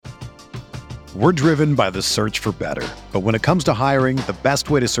We're driven by the search for better. But when it comes to hiring, the best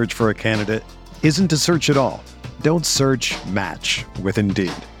way to search for a candidate isn't to search at all. Don't search, match with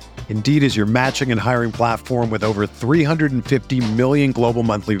Indeed. Indeed is your matching and hiring platform with over 350 million global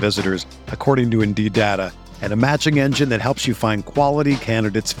monthly visitors, according to Indeed data, and a matching engine that helps you find quality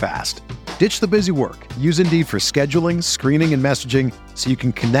candidates fast. Ditch the busy work. Use Indeed for scheduling, screening, and messaging so you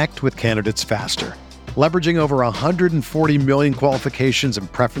can connect with candidates faster. Leveraging over 140 million qualifications and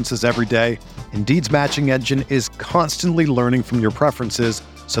preferences every day, Indeed's matching engine is constantly learning from your preferences,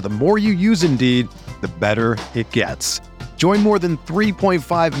 so the more you use Indeed, the better it gets. Join more than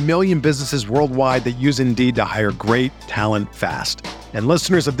 3.5 million businesses worldwide that use Indeed to hire great talent fast. And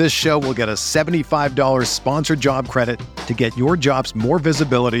listeners of this show will get a $75 sponsored job credit to get your jobs more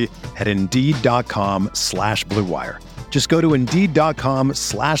visibility at Indeed.com/Blue Wire. Just go to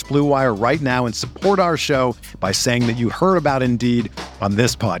Indeed.com/Blue Wire right now and support our show by saying that you heard about Indeed on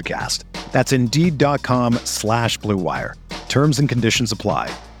this podcast. That's Indeed.com/Blue Wire. Terms and conditions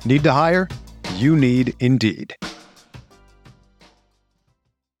apply. Need to hire? You need Indeed.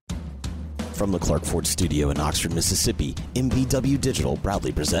 From the Clark Ford Studio in Oxford, Mississippi, MVW Digital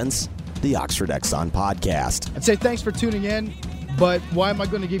proudly presents the Oxford Exxon Podcast. I'd say thanks for tuning in, but why am I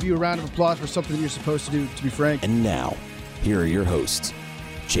going to give you a round of applause for something that you're supposed to do, to be frank? And now, here are your hosts,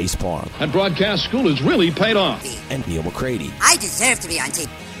 Chase Parham. And broadcast school has really paid off. And Neil McCready. I deserve to be on TV.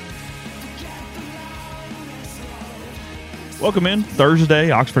 Welcome in.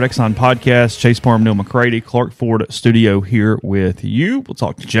 Thursday, Oxford Exxon Podcast. Chase Parham, Neil McCready, Clark Ford Studio here with you. We'll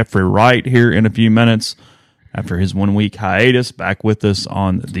talk to Jeffrey Wright here in a few minutes after his 1 week hiatus. Back with us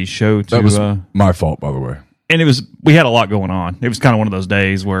on the show. That was my fault, by the way. And we had a lot going on. It was kind of one of those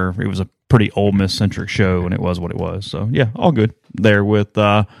days where it was a pretty Ole Miss-centric show, and it was what it was. So, yeah, all good there with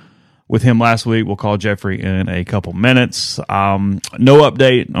him last week. We'll call Jeffrey in a couple minutes. No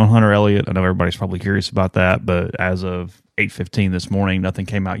update on Hunter Elliott. I know everybody's probably curious about that, but as of 8:15 this morning, nothing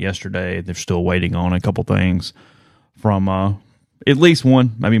came out yesterday. They're still waiting on a couple things from at least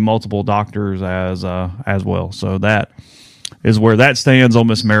one, maybe multiple doctors as well. So that is where that stands. Ole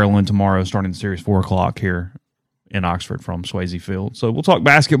Miss Maryland tomorrow, starting the series 4 o'clock here in Oxford from Swayze Field. So we'll talk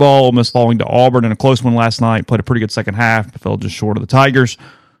basketball. Ole Miss falling to Auburn in a close one last night. Played a pretty good second half, but fell just short of the Tigers.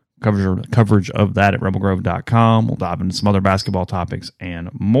 Coverage of that at rebelgrove.com. We'll dive into some other basketball topics and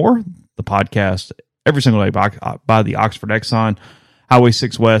more. The podcast every single day by the Oxford Exxon, Highway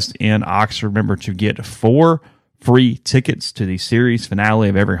 6 West in Oxford. Remember to get 4 free tickets to the series finale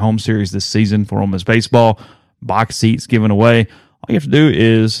of every home series this season for Ole Miss baseball. Box seats given away. All you have to do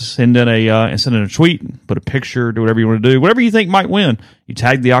is send in a tweet, put a picture, do whatever you want to do. Whatever you think might win. You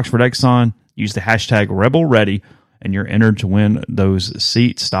tag the Oxford Exxon, use the hashtag RebelReady, and you're entered to win those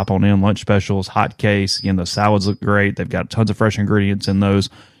seats. Stop on in, lunch specials, hot case. Again, the salads look great. They've got tons of fresh ingredients in those.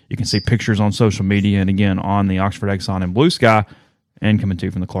 You can see pictures on social media and, again, on the Oxford Exxon and Blue Sky, and coming to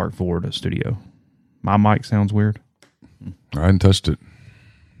you from the Clark Ford Studio. My mic sounds weird. I hadn't touched it.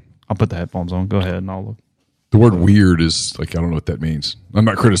 I'll put the headphones on. Go ahead, and I'll look. The word weird is, I don't know what that means. I'm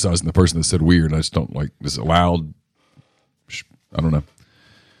not criticizing the person that said weird. I just don't is it loud? I don't know.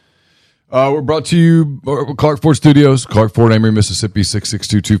 We're brought to you Clark Ford Studios, Clark Ford, Amory, Mississippi,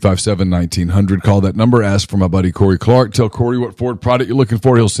 662-257-1900. Call that number. Ask for my buddy Corey Clark. Tell Corey what Ford product you're looking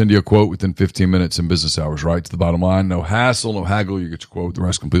for. He'll send you a quote within 15 minutes in business hours, right to the bottom line. No hassle, no haggle. You get your quote. The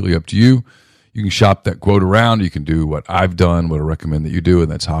rest completely up to you. You can shop that quote around. You can do what I've done, what I recommend that you do,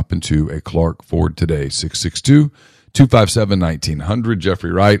 and that's hop into a Clark Ford today, 662-257-1900.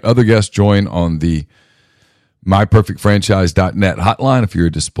 Jeffrey Wright. Other guests join on the MyPerfectFranchise.net hotline. If you're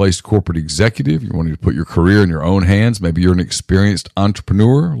a displaced corporate executive, you're wanting to put your career in your own hands, maybe you're an experienced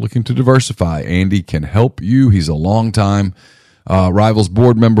entrepreneur looking to diversify, Andy can help you. He's a longtime Rivals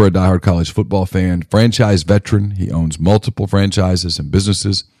board member, a diehard college football fan, franchise veteran. He owns multiple franchises and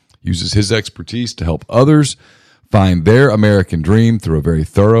businesses, uses his expertise to help others find their American dream through a very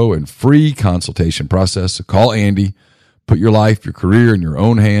thorough and free consultation process. So call Andy, put your life, your career in your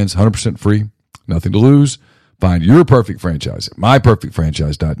own hands, 100% free, nothing to lose. Find your perfect franchise at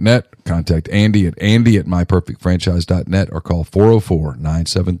myperfectfranchise.net. Contact Andy at myperfectfranchise.net or call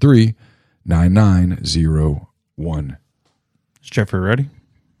 404-973-9901. Is Jeffrey ready?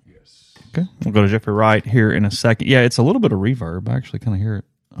 Yes. Okay. We'll go to Jeffrey Wright here in a second. Yeah, it's a little bit of reverb. I actually kind of hear it.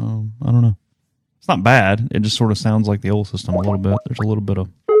 I don't know. It's not bad. It just sort of sounds like the old system a little bit. There's a little bit of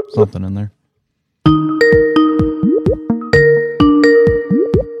something in there.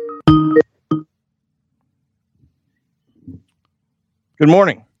 Good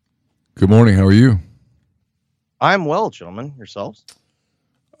morning. Good morning. How are you? I'm well, gentlemen. Yourselves?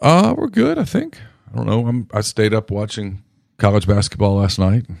 We're good, I think. I don't know. I stayed up watching college basketball last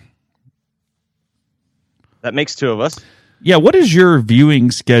night. That makes two of us. Yeah, what is your viewing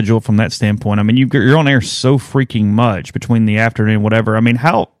schedule from that standpoint? I mean, you're on air so freaking much between the afternoon and whatever. I mean,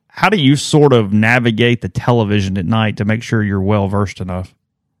 how do you sort of navigate the television at night to make sure you're well versed enough?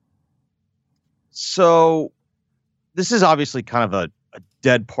 So this is obviously kind of a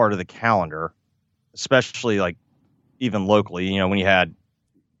dead part of the calendar, especially like even locally, you know, when you had,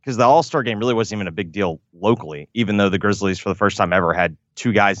 because the All-Star game really wasn't even a big deal locally, even though the Grizzlies for the first time ever had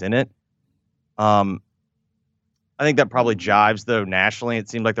two guys in it. I think that probably jives, though, nationally. It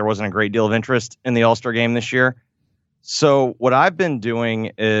seemed like there wasn't a great deal of interest in the All-Star game this year. So what I've been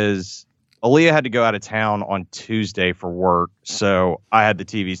doing is Aaliyah had to go out of town on Tuesday for work. So I had the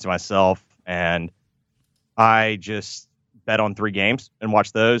TVs to myself, and I just bet on 3 games and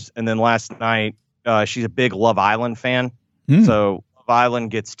watched those. And then last night, she's a big Love Island fan. So Love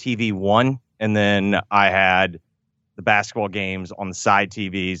Island gets TV 1, and then I had the basketball games on the side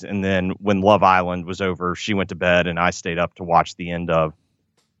TVs, and then when Love Island was over, she went to bed, and I stayed up to watch the end of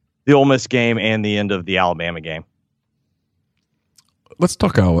the Ole Miss game and the end of the Alabama game. Let's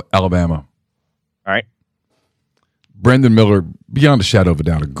talk Alabama. All right. Brandon Miller, beyond a shadow of a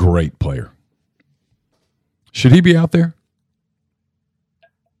doubt, a great player. Should he be out there?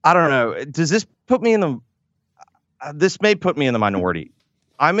 I don't know. Does this put me in the... this may put me in the minority.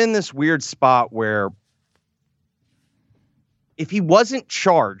 I'm in this weird spot where if he wasn't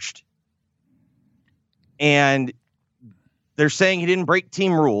charged and they're saying he didn't break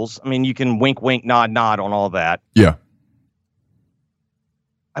team rules, I mean, you can wink, wink, nod, nod on all that. Yeah.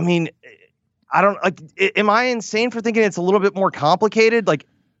 I mean, I don't like, am I insane for thinking it's a little bit more complicated? Like,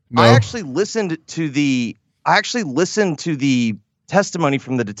 No. I actually listened to the testimony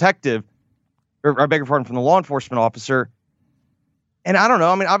from the detective, or I beg your pardon, from the law enforcement officer. And I don't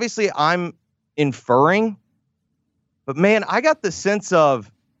know. I mean, obviously I'm inferring, but man, I got the sense of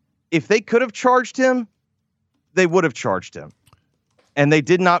if they could have charged him, they would have charged him. And they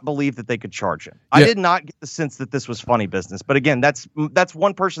did not believe that they could charge him. I did not get the sense that this was funny business. But again, that's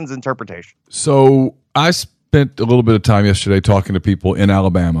one person's interpretation. So I spent a little bit of time yesterday talking to people in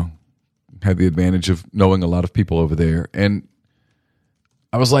Alabama. Had the advantage of knowing a lot of people over there. And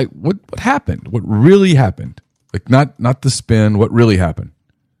I was like, what happened? What really happened? Like, not the spin, what really happened?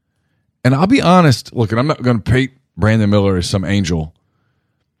 And I'll be honest, look, and I'm not going to paint Brandon Miller as some angel.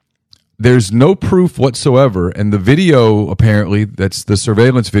 There's no proof whatsoever, and the video, apparently, that's the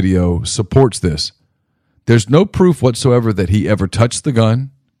surveillance video, supports this. There's no proof whatsoever that he ever touched the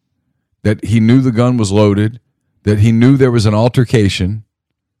gun, that he knew the gun was loaded, that he knew there was an altercation.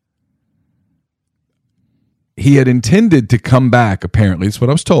 He had intended to come back, apparently. That's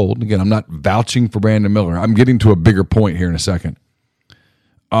what I was told. Again, I'm not vouching for Brandon Miller. I'm getting to a bigger point here in a second.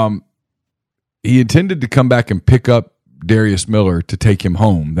 He intended to come back and pick up Darius Miller to take him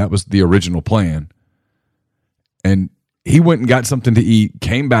home. That was the original plan. And he went and got something to eat,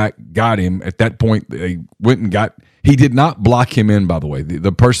 came back, got him. At that point, they went and got... He did not block him in, by the way.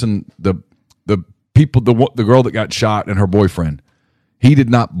 The person, the people, the girl that got shot and her boyfriend, he did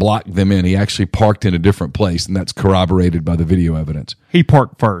not block them in. He actually parked in a different place, and that's corroborated by the video evidence. He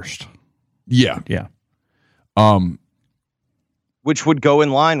parked first. Yeah. Yeah. Which would go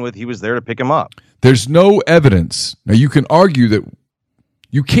in line with he was there to pick him up. There's no evidence. Now, you can argue that...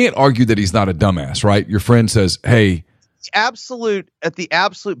 You can't argue that he's not a dumbass, right? Your friend says, hey... At the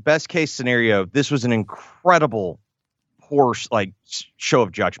absolute best case scenario, this was an incredible poor show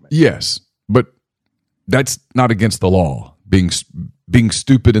of judgment. Yes, but that's not against the law, being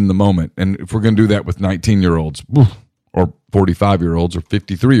stupid in the moment. And if we're going to do that with 19-year-olds or 45-year-olds or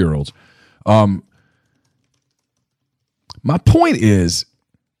 53-year-olds. My point is,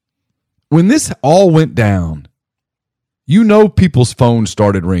 when this all went down, people's phones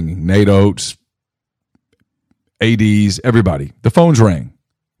started ringing. Nate Oates, ADs, everybody. The phones rang.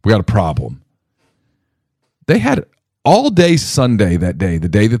 We got a problem. They had all day Sunday that day, the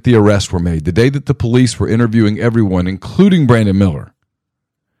day that the arrests were made, the day that the police were interviewing everyone, including Brandon Miller,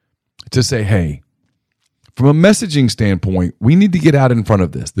 to say, hey, from a messaging standpoint, we need to get out in front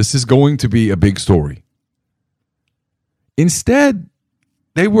of this. This is going to be a big story. Instead,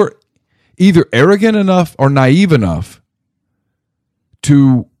 they were either arrogant enough or naive enough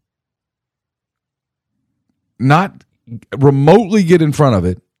to not remotely get in front of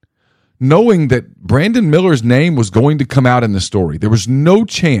it, knowing that Brandon Miller's name was going to come out in the story. There was no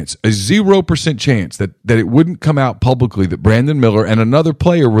chance, a 0% chance that it wouldn't come out publicly that Brandon Miller and another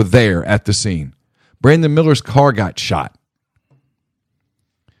player were there at the scene. Brandon Miller's car got shot.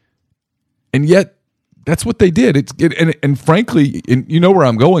 And yet, that's what they did. And frankly, you know where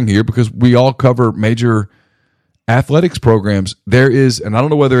I'm going here, because we all cover major athletics programs, there is, and I don't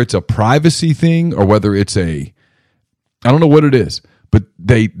know whether it's a privacy thing or whether it's I don't know what it is, but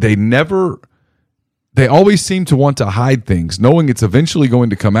they always seem to want to hide things, knowing it's eventually going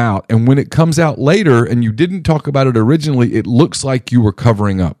to come out. And when it comes out later and you didn't talk about it originally, it looks like you were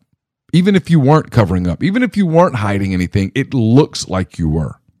covering up. Even if you weren't covering up, even if you weren't hiding anything, it looks like you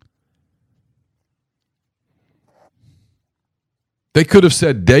were. They could have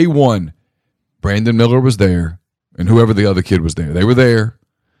said day one, Brandon Miller was there, and whoever the other kid was there. They were there.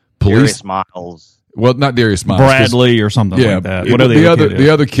 Darius Miles. Well, not Darius Miles. Bradley or something like that. Whatever the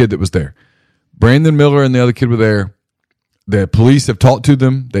other kid that was there. Brandon Miller and the other kid were there. The police have talked to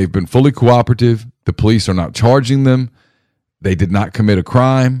them. They've been fully cooperative. The police are not charging them. They did not commit a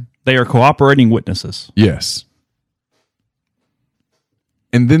crime. They are cooperating witnesses. Yes.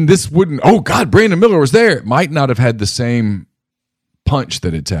 And then this wouldn't, oh God, Brandon Miller was there. It might not have had the same punch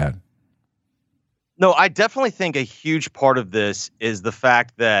that it's had. No, I definitely think a huge part of this is the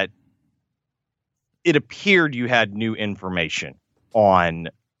fact that it appeared you had new information on,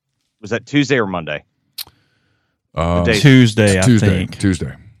 was that Tuesday or Monday? Tuesday, I think.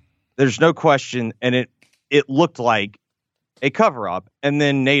 Tuesday. There's no question, and it looked like a cover-up, and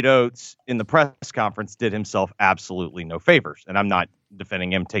then Nate Oates in the press conference did himself absolutely no favors, and I'm not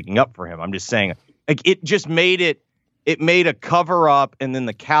defending him, taking up for him. I'm just saying, like, it just made it made a cover-up, and then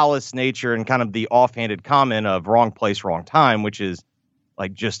the callous nature and kind of the offhanded comment of wrong place, wrong time, which is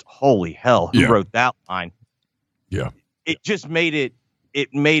like just holy hell, who wrote that line? Yeah. It just made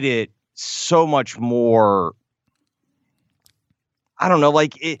it so much more, I don't know,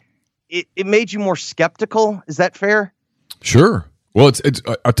 like it made you more skeptical. Is that fair? Sure. Well, it's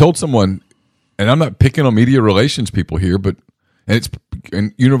I told someone, and I'm not picking on media relations people here, but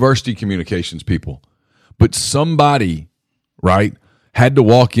and university communications people, but somebody, right, had to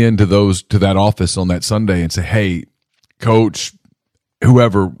walk into that office on that Sunday and say, "Hey, coach,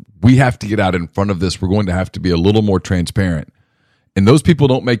 whoever, we have to get out in front of this. We're going to have to be a little more transparent." And those people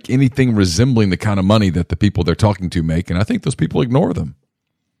don't make anything resembling the kind of money that the people they're talking to make, and I think those people ignore them.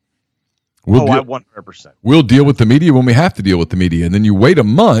 I 100%. We'll deal with the media when we have to deal with the media. And then you wait a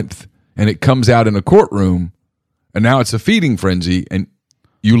month and it comes out in a courtroom and now it's a feeding frenzy and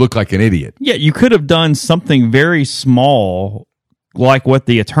you look like an idiot. Yeah, you could have done something very small like what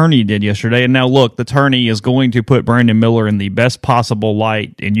the attorney did yesterday. And now look, the attorney is going to put Brandon Miller in the best possible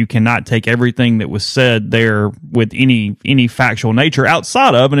light, and you cannot take everything that was said there with any factual nature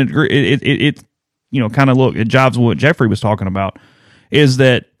outside of, and it kind of look, it jives with what Jeffrey was talking about, is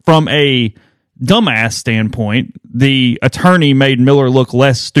that from a dumbass standpoint, the attorney made Miller look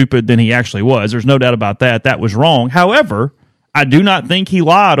less stupid than he actually was. There's no doubt about that. That was wrong. However, I do not think he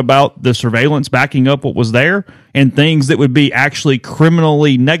lied about the surveillance backing up what was there and things that would be actually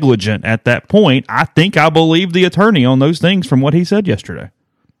criminally negligent at that point. I think I believe the attorney on those things from what he said yesterday.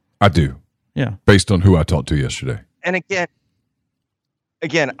 I do. Yeah. Based on who I talked to yesterday. And again,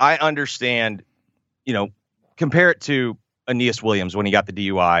 I understand, compare it to Aeneas Williams when he got the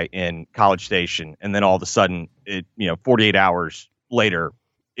DUI in College Station, and then all of a sudden, 48 hours later,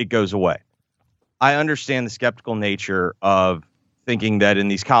 it goes away. I understand the skeptical nature of thinking that in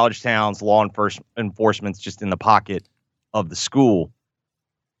these college towns, law enforcement's just in the pocket of the school.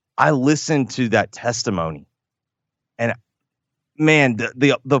 I listened to that testimony, and man,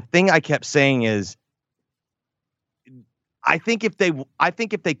 the thing I kept saying is, I think if they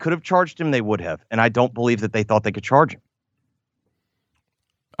could have charged him, they would have, and I don't believe that they thought they could charge him.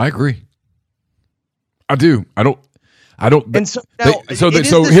 I agree. I do. I don't. And so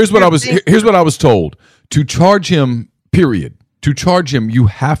here's what I was told. To charge him, period. To charge him, you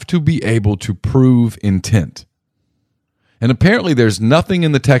have to be able to prove intent. And apparently, there's nothing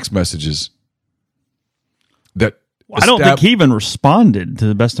in the text messages that. I don't think he even responded, to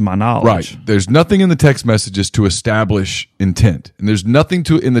the best of my knowledge. Right. There's nothing in the text messages to establish intent. And there's nothing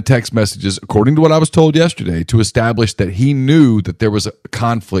in the text messages, according to what I was told yesterday, to establish that he knew that there was a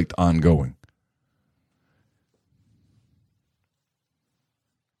conflict ongoing.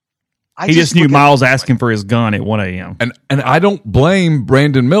 He just knew Miles asking for his gun at 1 a.m. And I don't blame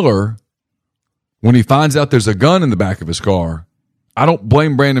Brandon Miller when he finds out there's a gun in the back of his car. I don't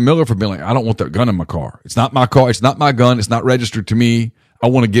blame Brandon Miller for being like, I don't want that gun in my car. It's not my car. It's not my gun. It's not registered to me. I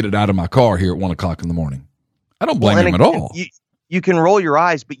want to get it out of my car here at 1 o'clock in the morning. I don't blame him at all. You can roll your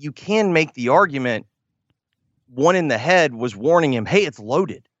eyes, but you can make the argument one in the head was warning him, hey, it's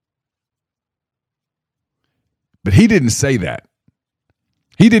loaded. But he didn't say that.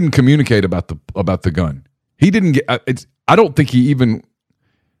 He didn't communicate about the gun. He didn't get. I don't think he even.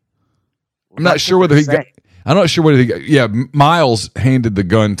 I'm not sure whether he got. I'm not sure what he. Yeah, Miles handed the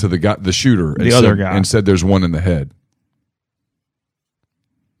gun to the shooter, The other guy, and said, "There's one in the head."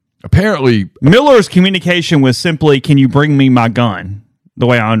 Apparently, Miller's communication was simply, "Can you bring me my gun?" The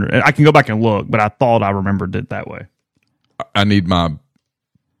way I can go back and look, but I thought I remembered it that way. I need my.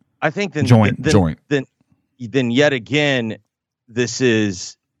 I think then joint. Then yet again, this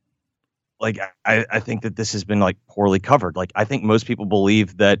is like I think that this has been like poorly covered. Like I think most people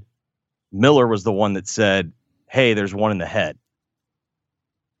believe that Miller was the one that said, "Hey, there's one in the head."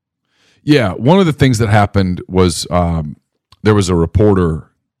 Yeah, one of the things that happened was there was a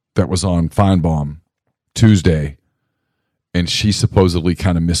reporter that was on Feinbaum Tuesday, and she supposedly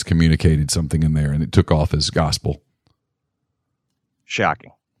kind of miscommunicated something in there, and it took off as gospel.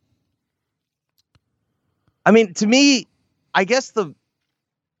 Shocking. I mean, to me, I guess the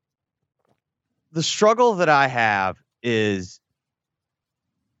struggle that I have is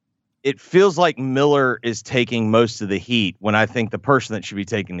it feels like Miller is taking most of the heat when I think the person that should be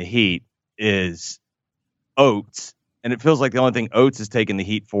taking the heat is Oates. And it feels like the only thing Oates is taking the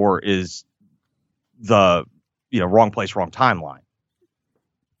heat for is the, wrong place, wrong timeline.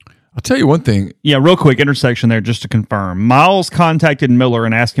 I'll tell you one thing. Yeah, real quick intersection there just to confirm. Miles contacted Miller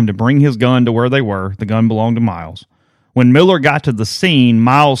and asked him to bring his gun to where they were. The gun belonged to Miles. When Miller got to the scene,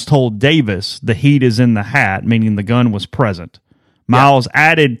 Miles told Davis the heat is in the hat, meaning the gun was present. Miles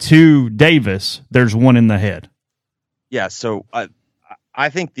added to Davis, there's one in the head. Yeah, so I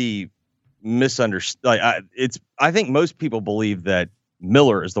think the misunderstood. I think most people believe that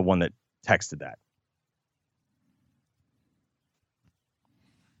Miller is the one that texted that.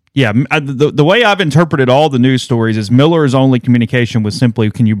 Yeah, the way I've interpreted all the news stories is Miller's only communication was simply,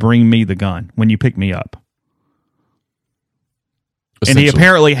 "Can you bring me the gun when you pick me up?" And he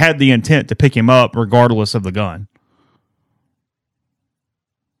apparently had the intent to pick him up regardless of the gun.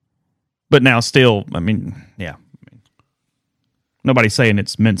 But now still, I mean, yeah. Nobody's saying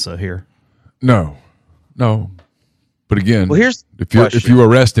it's Mensa here. No. But again, well, here's if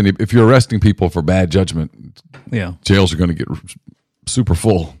you're arresting people for bad judgment, jails are going to get super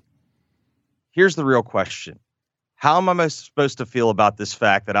full. Here's the real question: how am I supposed to feel about this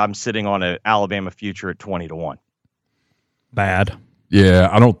fact that I'm sitting on an Alabama future at 20-1? Bad.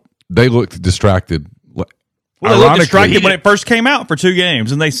 Yeah, they looked distracted. Well, they looked distracted when it first came out for 2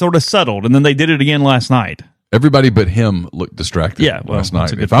 games, and they sort of settled, and then they did it again last night. Everybody but him looked distracted last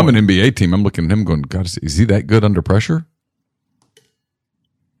night. If I'm an NBA team, I'm looking at him going, God, is he that good under pressure?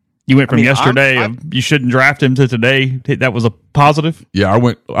 You went from yesterday you shouldn't draft him to today. That was a positive? Yeah,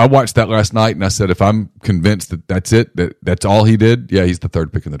 I watched that last night, and I said, if I'm convinced that that's it, that's all he did, yeah, he's the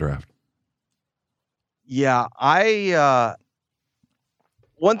 3rd pick in the draft. Yeah,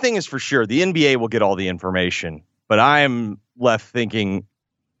 one thing is for sure, the NBA will get all the information, but I am left thinking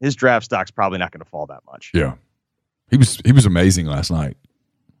his draft stock's probably not going to fall that much. Yeah. He was amazing last night.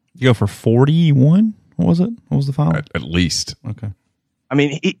 You go for 41? What was it? What was the final? At least. Okay. I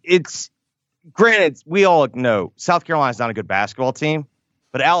mean, it's granted, we all know South Carolina's not a good basketball team,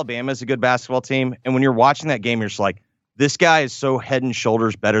 but Alabama is a good basketball team. And when you're watching that game, you're just like, this guy is so head and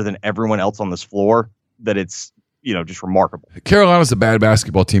shoulders better than everyone else on this floor that it's, just remarkable. Carolina's a bad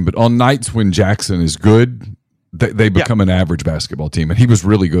basketball team, but on nights when Jackson is good, they become an average basketball team. And he was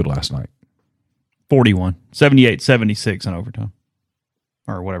really good last night. 41, 78, 76 in overtime.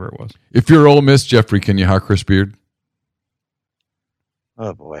 Or whatever it was. If you're Ole Miss, Jeffrey, can you hire Chris Beard?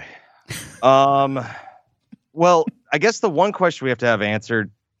 Oh, boy. Well, I guess the one question we have to have answered,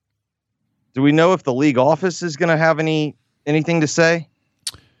 do we know if the league office is going to have anything to say?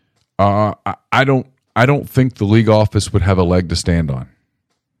 I don't think the league office would have a leg to stand on.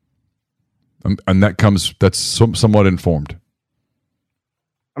 And that's somewhat informed.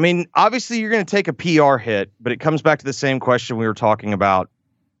 I mean, obviously you're going to take a PR hit, but it comes back to the same question we were talking about,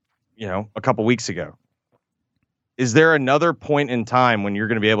 a couple weeks ago. Is there another point in time when you're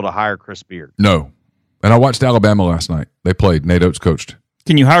going to be able to hire Chris Beard? No. And I watched Alabama last night. They played. Nate Oates coached.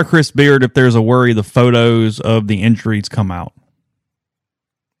 Can you hire Chris Beard if there's a worry the photos of the injuries come out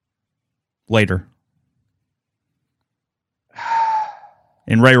later?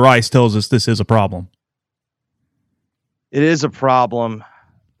 And Ray Rice tells us this is a problem. It is a problem.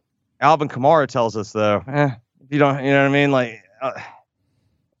 Alvin Kamara tells us, though, if you don't, you know what I mean? Like, of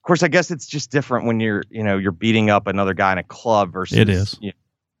course, I guess it's just different when you're beating up another guy in a club versus it is.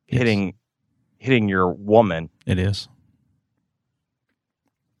 Hitting your woman. It is.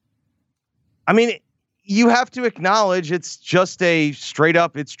 I mean, you have to acknowledge it's just a straight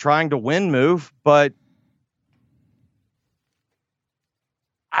up, it's trying to win move, but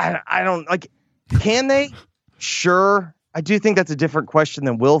I don't like, can they? Sure. I do think that's a different question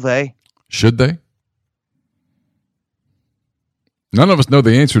than will they? Should they? None of us know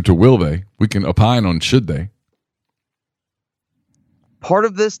the answer to will they. We can opine on should they. Part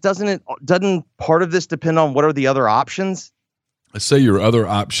of this doesn't part of this depend on what are the other options? Let's say your other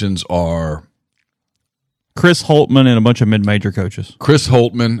options are Chris Holtmann and a bunch of mid-major coaches. Chris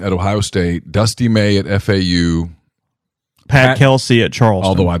Holtmann at Ohio State, Dusty May at FAU, Pat Kelsey at Charleston.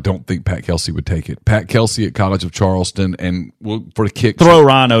 Although I don't think Pat Kelsey would take it. Pat Kelsey at College of Charleston, and for the kick, throw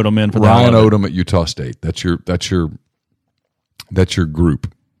Ryan Odom in for Ryan Odom at Utah State. That's your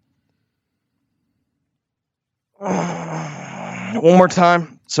group. One more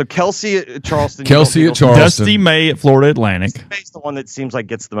time. So Kelsey at Charleston. Kelsey at Charleston. Dusty May at Florida Atlantic. Dusty May's the one that seems like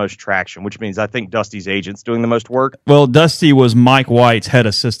gets the most traction, which means I think Dusty's agent's doing the most work. Well, Dusty was Mike White's head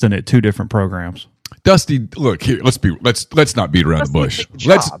assistant at 2 different programs. Dusty, look here. Let's not beat around the bush.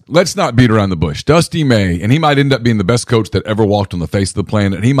 Let's not beat around the bush. Dusty May, and he might end up being the best coach that ever walked on the face of the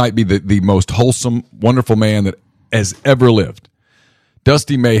planet. And he might be the most wholesome, wonderful man that has ever lived.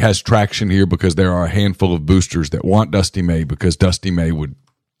 Dusty May has traction here because there are a handful of boosters that want Dusty May because Dusty May would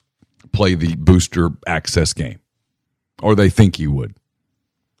play the booster access game, or they think he would.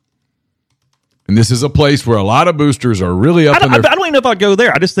 And this is a place where a lot of boosters are really up in their... I don't even know if I'd go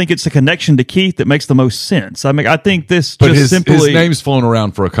there. I just think it's a connection to Keith that makes the most sense. I mean, I think this but just simply... his name's flown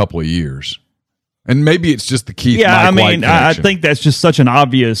around for a couple of years. And maybe it's just the Keith Mike White connection. I think that's just such an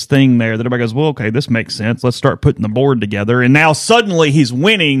obvious thing there that everybody goes, well, okay, this makes sense. Let's start putting the board together. And now suddenly he's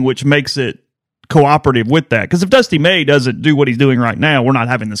winning, which makes it cooperative with that. Because if Dusty May doesn't do what he's doing right now, we're not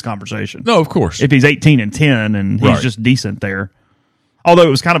having this conversation. No, of course. If he's 18-10 and he's just decent there. Although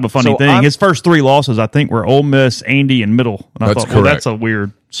it was kind of a funny thing. His first 3 losses, I think, were Ole Miss, Andy, and Middle. And I thought, well, that's a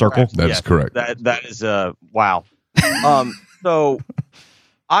weird circle. That is correct. That is wow. So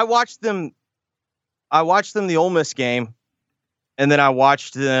I watched them the Ole Miss game, and then I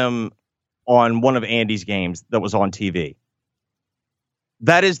watched them on one of Andy's games that was on TV.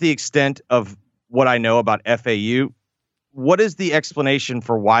 That is the extent of what I know about FAU. What is the explanation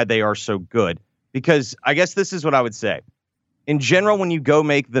for why they are so good? Because I guess this is what I would say. In general, when you go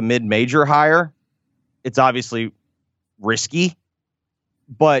make the mid-major hire, it's obviously risky.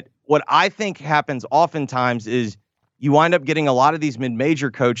 But what I think happens oftentimes is you wind up getting a lot of these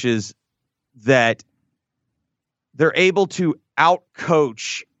mid-major coaches that they're able to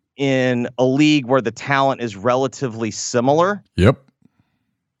out-coach in a league where the talent is relatively similar. Yep.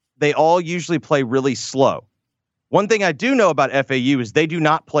 They all usually play really slow. One thing I do know about FAU is they do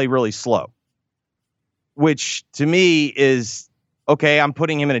not play really slow, which to me is, okay, I'm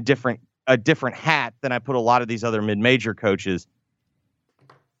putting him in a different hat than I put a lot of these other mid-major coaches.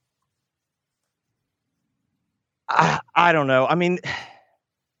 I don't know. I mean,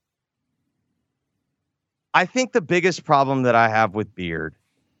 I think the biggest problem that I have with Beard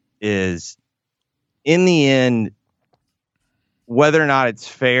is, in the end, whether or not it's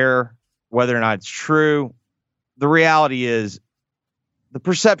fair, whether or not it's true, the reality is the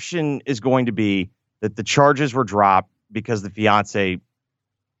perception is going to be that the charges were dropped because the fiance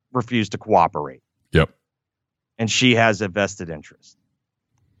refused to cooperate. Yep. And she has a vested interest.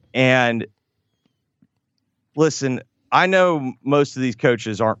 And listen, I know most of these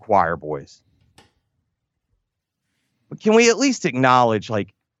coaches aren't choir boys. But can we at least acknowledge,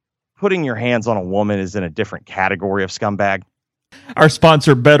 like, putting your hands on a woman is in a different category of scumbag? Our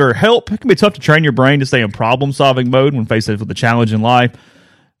sponsor, BetterHelp. It can be tough to train your brain to stay in problem-solving mode when faced with a challenge in life.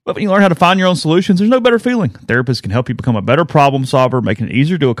 But when you learn how to find your own solutions, there's no better feeling. Therapists can help you become a better problem solver, making it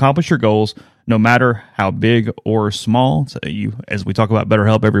easier to accomplish your goals, no matter how big or small. So as we talk about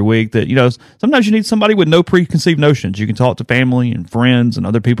BetterHelp every week, that sometimes you need somebody with no preconceived notions. You can talk to family and friends and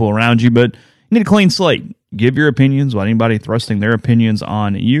other people around you, but you need a clean slate. Give your opinions without anybody thrusting their opinions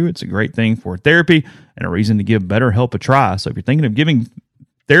on you. It's a great thing for therapy and a reason to give BetterHelp a try. So if you're thinking of giving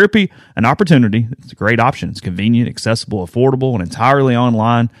therapy an opportunity, it's a great option. It's convenient, accessible, affordable, and entirely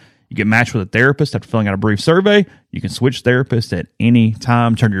online. You get matched with a therapist after filling out a brief survey. You can switch therapists at any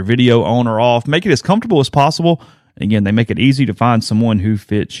time, turn your video on or off, make it as comfortable as possible. And again, they make it easy to find someone who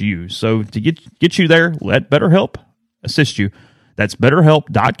fits you. So to get you there, let BetterHelp assist you. That's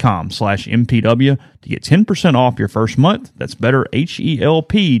BetterHelp.com/MPW to get 10% off your first month. That's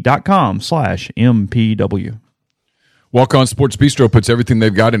BetterHelp.com/MPW. Walk On Sports Bistro puts everything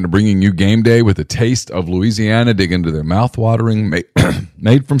they've got into bringing you game day with a taste of Louisiana. Dig into their mouth-watering,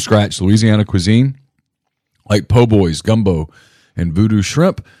 made from scratch Louisiana cuisine like po' boys, gumbo, and voodoo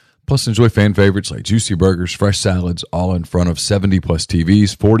shrimp. Plus, enjoy fan favorites like juicy burgers, fresh salads, all in front of 70-plus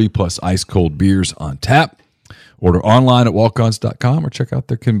TVs, 40-plus ice-cold beers on tap. Order online at walkons.com or check out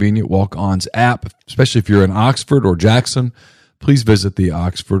their convenient Walk-Ons app, especially if you're in Oxford or Jackson. Please visit the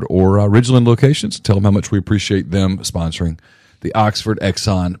Oxford or Ridgeland locations. Tell them how much we appreciate them sponsoring the Oxford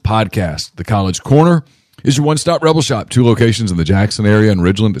Exxon podcast. The College Corner is your one-stop Rebel shop. 2 locations in the Jackson area and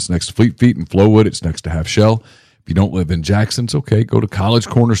Ridgeland. It's next to Fleet Feet and Flowwood. It's next to Half Shell. If you don't live in Jackson, it's okay. Go to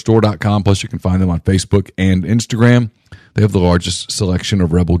collegecornerstore.com. Plus, you can find them on Facebook and Instagram. They have the largest selection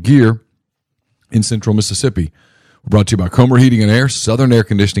of Rebel gear in central Mississippi. We're brought to you by Comer Heating and Air, Southern Air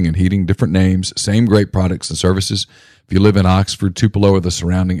Conditioning and Heating, different names, same great products and services. If you live in Oxford, Tupelo, or the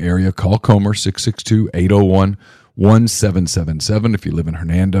surrounding area, call Comer, 662-801-1777. If you live in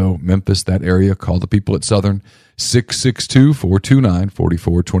Hernando, Memphis, that area, call the people at Southern,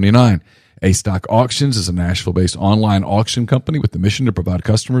 662-429-4429. A-Stock Auctions is a Nashville-based online auction company with the mission to provide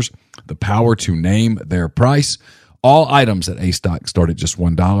customers the power to name their price. All items at A-Stock start at just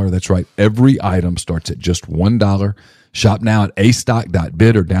 $1. That's right. Every item starts at just $1. Shop now at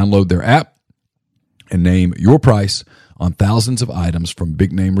astock.bid or download their app and name your price on thousands of items from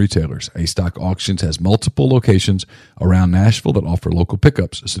big-name retailers. A-Stock Auctions has multiple locations around Nashville that offer local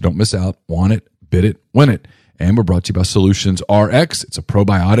pickups, so don't miss out. Want it, bid it, win it. And we're brought to you by Solutions RX. It's a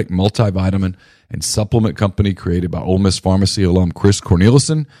probiotic, multivitamin, and supplement company created by Ole Miss Pharmacy alum Chris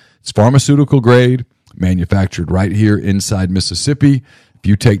Cornelison. It's pharmaceutical grade, manufactured right here inside Mississippi. If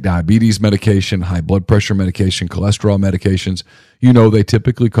you take diabetes medication, high blood pressure medication, cholesterol medications, you know they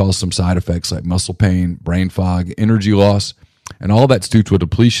typically cause some side effects like muscle pain, brain fog, energy loss, and all that's due to a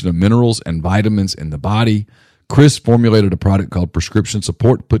depletion of minerals and vitamins in the body. Chris formulated a product called Prescription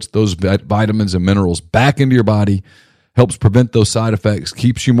Support, puts those vitamins and minerals back into your body, helps prevent those side effects,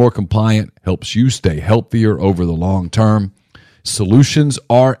 keeps you more compliant, helps you stay healthier over the long term.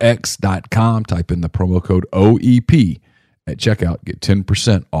 SolutionsRx.com. Type in the promo code OEP at checkout. Get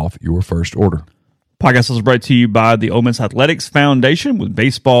 10% off your first order. Podcast is brought to you by the Ole Miss Athletics Foundation. With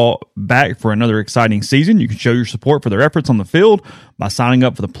baseball back for another exciting season, you can show your support for their efforts on the field by signing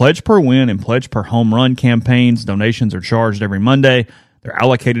up for the Pledge Per Win and Pledge Per Home Run campaigns. Donations are charged every Monday. They're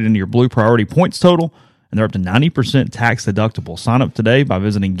allocated into your Blue Priority points total, and they're up to 90% tax deductible. Sign up today by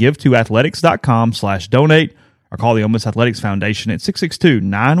visiting givetoathletics.com/donate or call the Ole Miss Athletics Foundation at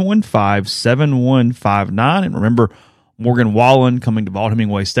 662-915-7159. And remember, Morgan Wallen coming to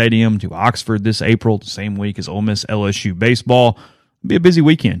Vaught-Hemingway Stadium to Oxford this April, the same week as Ole Miss LSU baseball. It'll be a busy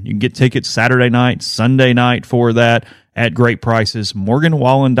weekend. You can get tickets Saturday night, Sunday night for that at great prices.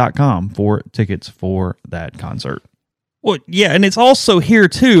 MorganWallen.com for tickets for that concert. Well, yeah, and it's also here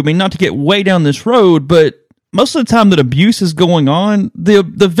too. I mean, not to get way down this road, but most of the time that abuse is going on, the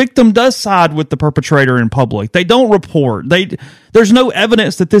victim does side with the perpetrator in public. They don't report. There's no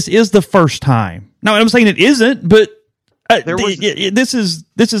evidence that this is the first time. Now, I'm saying it isn't, but this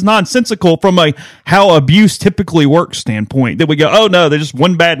is nonsensical from a how abuse typically works standpoint. That we go, oh no, they're just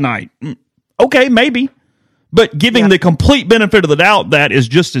one bad night. Okay, maybe, but giving the complete benefit of the doubt, that is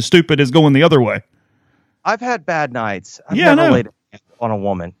just as stupid as going the other way. I've had bad nights. I've never laid a hand on a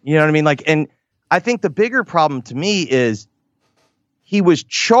woman. You know what I mean? Like, and I think the bigger problem to me is he was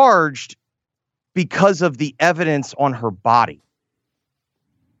charged because of the evidence on her body,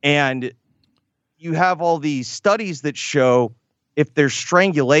 and you have all these studies that show if there's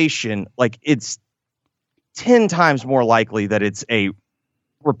strangulation, like it's 10 times more likely that it's a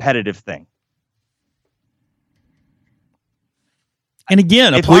repetitive thing. And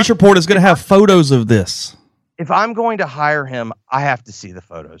again, a police report is going to have photos of this. If I'm going to hire him, I have to see the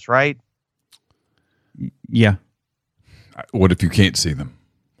photos, right? Yeah. What if you can't see them?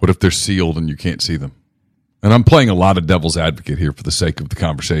 What if they're sealed and you can't see them? And I'm playing a lot of devil's advocate here for the sake of the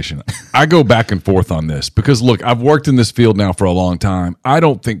conversation. I go back and forth on this because, look, I've worked in this field now for a long time. I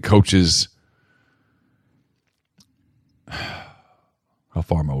don't think coaches... How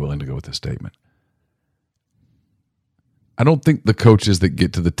far am I willing to go with this statement? I don't think the coaches that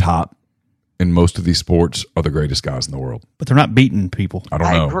get to the top in most of these sports are the greatest guys in the world. But they're not beating people. I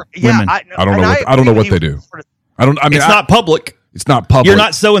don't know. Women. I don't know what they do. It's not public. It's not public. You're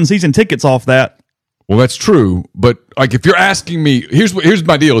not selling season tickets off that. Well, that's true, but like if you're asking me, here's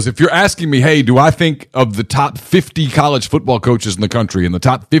my deal is if you're asking me, hey, do I think of the top 50 college football coaches in the country and the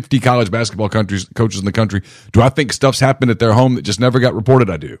top 50 college basketball coaches in the country, do I think stuff's happened at their home that just never got reported?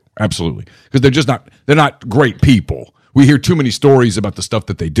 I do. Absolutely. Because they're not great people. We hear too many stories about the stuff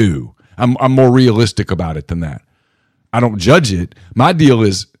that they do. I'm more realistic about it than that. I don't judge it. My deal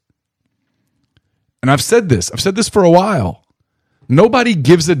is, and I've said this for a while. Nobody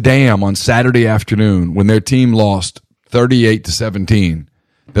gives a damn on Saturday afternoon when their team lost 38-17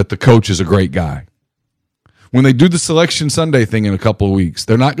 that the coach is a great guy. When they do the Selection Sunday thing in a couple of weeks,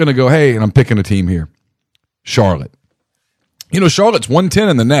 they're not going to go, hey, and I'm picking a team here. Charlotte. You know, Charlotte's 110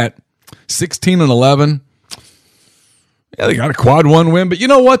 in the net, 16-11. Yeah, they got a quad 1 win, but you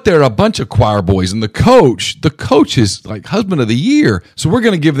know what? They're a bunch of choir boys, and the coach is like husband of the year, so we're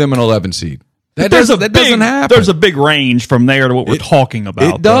going to give them an 11 seed. That doesn't happen. There's a big range from there to what we're talking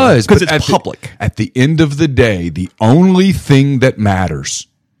about. It does. Because it's public. At the end of the day, the only thing that matters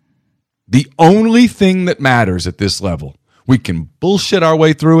at this level, we can bullshit our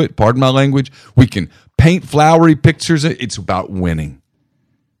way through it, pardon my language. We can paint flowery pictures. It's about winning.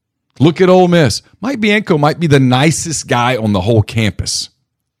 Look at Ole Miss. Mike Bianco might be the nicest guy on the whole campus.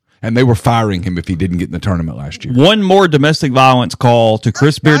 And they were firing him if he didn't get in the tournament last year. One more domestic violence call to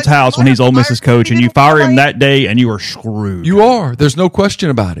Chris Beard's house when he's Ole Miss's coach, and you fire him that day, and you are screwed. You are. There's no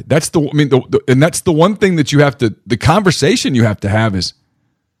question about it. That's and that's the one thing that you have to. The conversation you have to have is,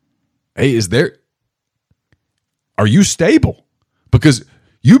 hey, are you stable? Because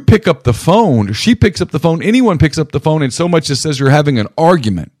you pick up the phone, she picks up the phone, anyone picks up the phone, and so much as says you're having an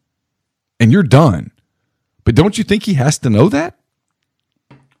argument, and you're done. But don't you think he has to know that?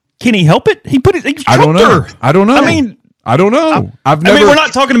 Can he help it? He put it. I don't know. I don't know. I mean, I don't know. We're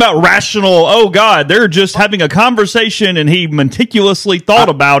not talking about rational. Oh God, they're just having a conversation, and he meticulously thought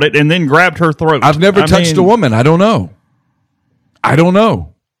about it, and then grabbed her throat. I've never touched a woman. I don't know.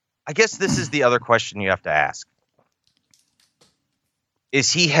 I guess this is the other question you have to ask.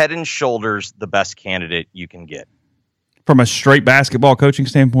 Is he head and shoulders the best candidate you can get? From a straight basketball coaching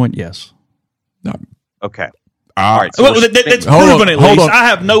standpoint, yes. No. Okay. All right. So that's proven at least. I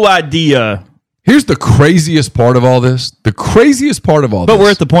have no idea. Here's the craziest part of all this. But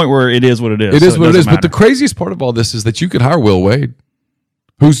we're at the point where it is what it is. It is what it is. But the craziest part of all this is that you could hire Will Wade,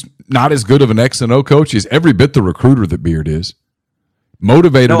 who's not as good of an X and O coach. He's every bit the recruiter that Beard is.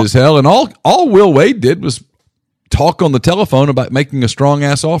 Motivated as hell. And all Will Wade did was talk on the telephone about making a strong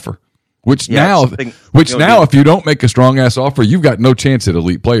ass offer. Now, if you don't make a strong ass offer, you've got no chance at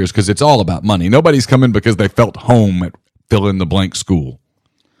elite players because it's all about money. Nobody's coming because they felt home at fill in the blank school.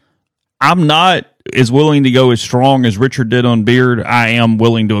 I'm not as willing to go as strong as Richard did on Beard. I am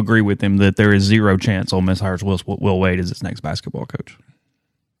willing to agree with him that there is zero chance Ole Miss hires Will Wade as its next basketball coach.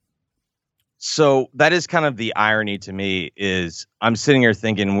 So that is kind of the irony to me is I'm sitting here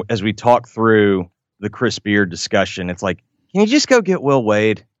thinking as we talk through the Chris Beard discussion, it's like, can you just go get Will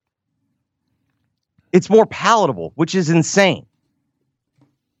Wade? It's more palatable, which is insane.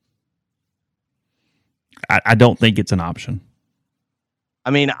 I don't think it's an option.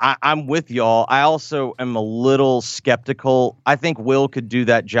 I mean, I'm with y'all. I also am a little skeptical. I think Will could do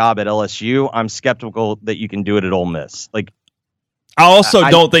that job at LSU. I'm skeptical that you can do it at Ole Miss. I also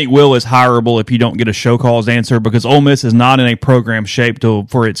don't think Will is hireable if you don't get a show cause answer because Ole Miss is not in a program shape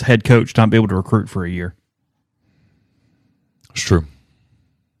for its head coach to not be able to recruit for a year. It's true.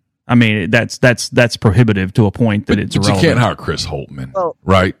 I mean, that's prohibitive to a point that it's irrelevant. You can't hire Chris Holtman,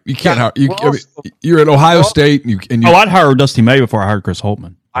 right? You can't hire. You're at Ohio State, and I'd hire Dusty May before I hired Chris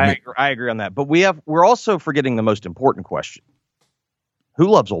Holtman. I agree on that, but we're also forgetting the most important question: who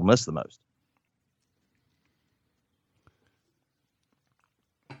loves Ole Miss the most?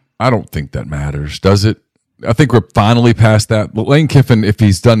 I don't think that matters, does it? I think we're finally past that. Lane Kiffin, if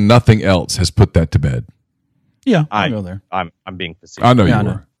he's done nothing else, has put that to bed. Yeah, I'll go there. I'm being facetious. I know you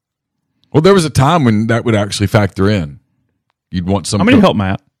were. Well, there was a time when that would actually factor in. You'd want some. I'm going to help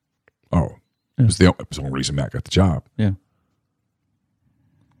Matt. Oh, yeah. It was the only reason Matt got the job. Yeah.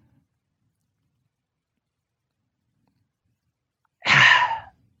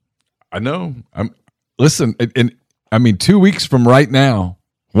 I know. Listen, and I mean, 2 weeks from right now,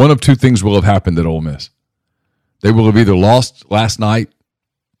 one of two things will have happened at Ole Miss. They will have either lost last night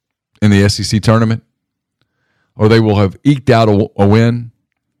in the SEC tournament, or they will have eked out a win.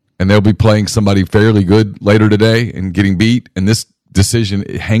 And they'll be playing somebody fairly good later today and getting beat. And this decision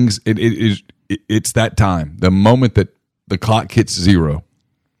it's that time. The moment that the clock hits zero.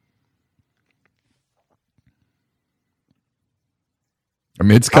 I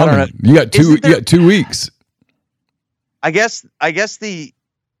mean, it's coming. You got 2 weeks. I guess the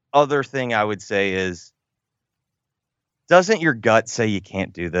other thing I would say is, doesn't your gut say you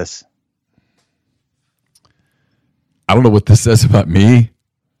can't do this? I don't know what this says about me.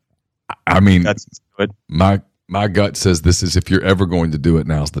 I mean, that's good. My gut says this is if you're ever going to do it,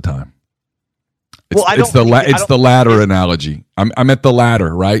 now's the time. It's the ladder analogy. I'm at the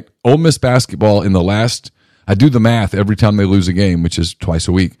ladder, right? Ole Miss basketball in the last, I do the math every time they lose a game, which is twice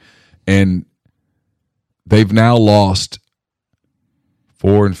a week, and they've now lost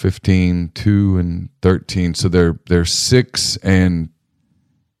 4 and 15, 2 and 13. So they're 6 and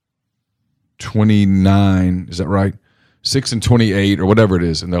 29. Is that right? 6 and 28 or whatever it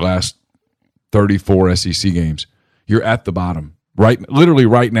is in their last 34 SEC games. You're at the bottom. Right, literally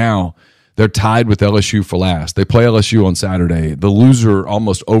right now, They're tied with LSU for last. They play LSU on Saturday. The loser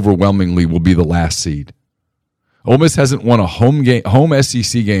almost overwhelmingly will be the last seed. Ole Miss hasn't won a home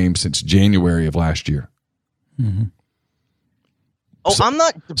SEC game since January of last year. Mm-hmm. Oh, I'm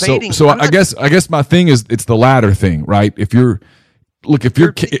not debating. I guess my thing is it's the latter thing, right? Your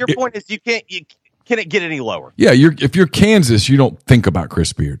point is can it get any lower? Yeah, if you're Kansas, you don't think about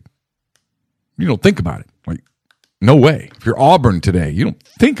Chris Beard. You don't think about it. Like, no way. If you're Auburn today, you don't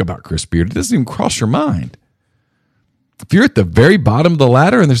think about Chris Beard. It doesn't even cross your mind. If you're at the very bottom of the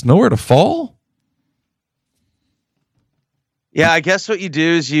ladder and there's nowhere to fall. Yeah, I guess what you do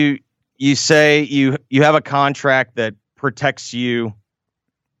is you say you have a contract that protects you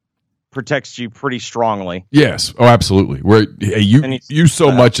pretty strongly. Yes. Oh, absolutely. Where you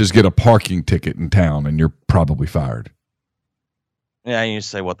so much as get a parking ticket in town and you're probably fired. Yeah, you just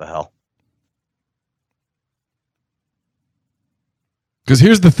say what the hell. Because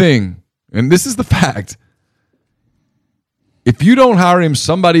here's the thing, and this is the fact. If you don't hire him,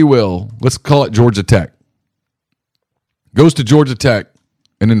 somebody will. Let's call it Georgia Tech. Goes to Georgia Tech,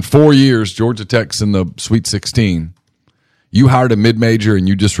 and in 4 years, Georgia Tech's in the Sweet 16. You hired a mid-major, and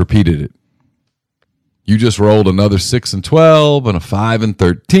you just repeated it. You just rolled another 6-12 and a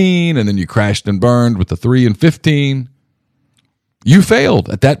 5-13, and then you crashed and burned with the 3-15. You failed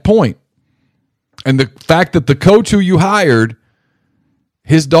at that point. And the fact that the coach who you hired,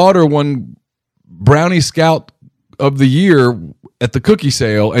 his daughter won Brownie Scout of the Year at the cookie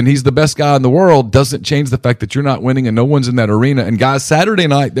sale, and he's the best guy in the world, doesn't change the fact that you're not winning and no one's in that arena. And guys, Saturday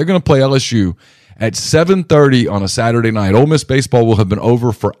night, they're going to play LSU at 7:30 on a Saturday night. Ole Miss baseball will have been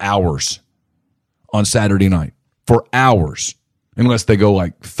over for hours on Saturday night. For hours. Unless they go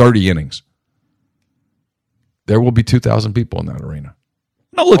like 30 innings. There will be 2,000 people in that arena.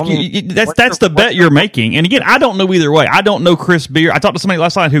 No, look, that's the bet you're making. And again, I don't know either way. I don't know Chris Beard. I talked to somebody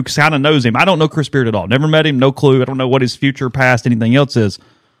last night who kind of knows him. I don't know Chris Beard at all. Never met him, no clue. I don't know what his future, past, anything else is.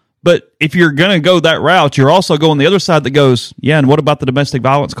 But if you're going to go that route, you're also going the other side that goes, yeah, and what about the domestic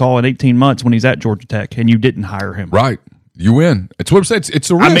violence call in 18 months when he's at Georgia Tech and you didn't hire him? Right. You win. It's what I'm saying.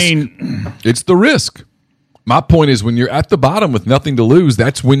 It's a risk. I mean, it's the risk. My point is when you're at the bottom with nothing to lose,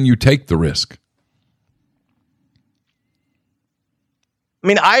 that's when you take the risk. I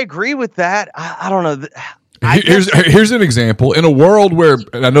mean, I agree with that. I don't know. Here's an example. In a world where,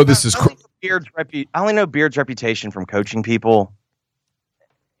 and I know this is... I only know Beard's reputation from coaching people.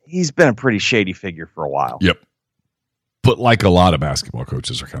 He's been a pretty shady figure for a while. Yep. But like a lot of basketball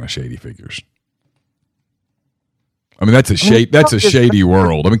coaches are kind of shady figures. I mean, that's a shady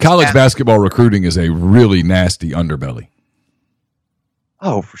world. I mean, college basketball recruiting is a really nasty underbelly.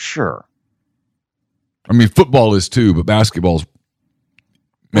 Oh, for sure. I mean, football is too, but basketball's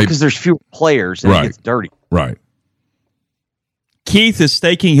because there's fewer players and it gets dirty. Right. Keith is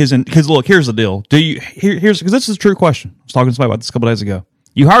staking his, because look, here's the deal. Because this is a true question. I was talking to somebody about this a couple days ago.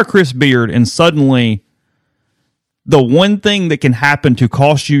 You hire Chris Beard and suddenly the one thing that can happen to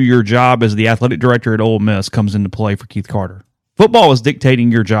cost you your job as the athletic director at Ole Miss comes into play for Keith Carter. Football is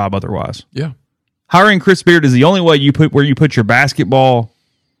dictating your job otherwise. Yeah. Hiring Chris Beard is the only way you put your basketball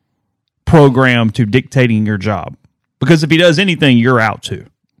program to dictating your job. Because if he does anything, you're out too.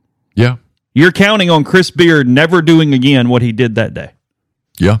 Yeah. You're counting on Chris Beard never doing again what he did that day.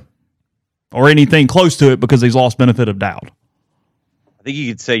 Yeah. Or anything close to it because he's lost benefit of doubt. I think you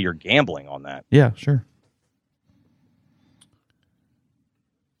could say you're gambling on that. Yeah, sure.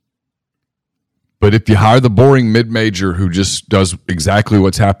 But if you hire the boring mid-major who just does exactly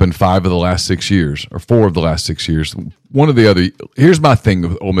what's happened 5 of the last 6 years, or 4 of the last 6 years, one of the other... Here's my thing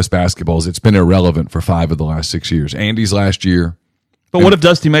with Ole Miss basketball is it's been irrelevant for 5 of the last 6 years. Andy's last year... But what if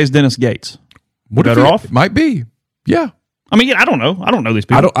Dusty May's Dennis Gates? Better off? Might be. Yeah. I mean, I don't know. I don't know these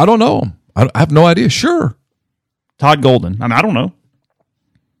people. I don't know them. I have no idea. Sure. Todd Golden. I mean, I don't know.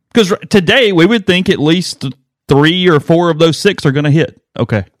 Because today we would think at least 3 or 4 of those 6 are going to hit.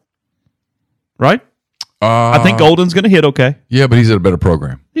 Okay. Right? I think Golden's going to hit okay. Yeah, but he's at a better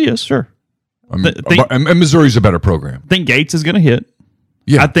program. He is, sure. And Missouri's a better program. I think Gates is going to hit.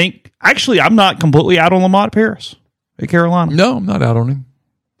 Yeah. I think, actually, I'm not completely out on Lamont Paris at Carolina. No, I'm not out on him.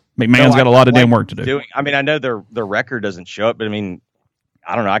 McMahon's got a lot of damn work to do. I mean, I know their record doesn't show it, but I mean,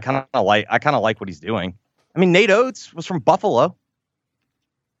 I don't know. I kind of like what he's doing. I mean, Nate Oates was from Buffalo.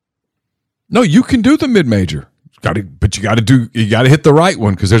 No, you can do the mid-major. But you got to hit the right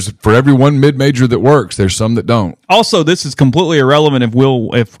one because there's for every one mid-major that works, there's some that don't. Also, this is completely irrelevant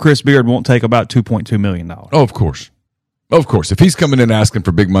if Chris Beard won't take about $2.2 million. Oh, of course. If he's coming in asking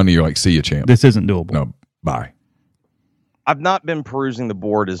for big money, you're like, see you, champ. This isn't doable. No, bye. I've not been perusing the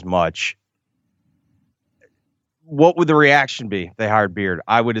board as much. what would the reaction be if they hired Beard?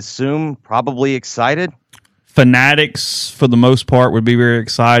 I would assume probably excited. Fanatics, for the most part, would be very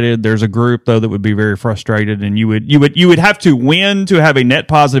excited. There's a group though that would be very frustrated, and you would have to win to have a net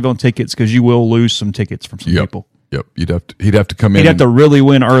positive on tickets, because you will lose some tickets from some people. Yep, he'd have to come in. He'd have to really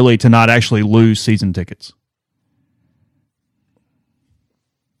win early to not actually lose season tickets.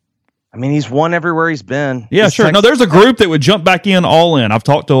 I mean, he's won everywhere he's been. Yeah, sure. No, there's a group that would jump back in all in. I've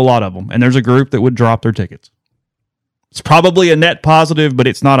talked to a lot of them, and there's a group that would drop their tickets. It's probably a net positive, but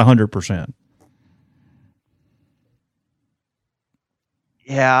it's not 100%.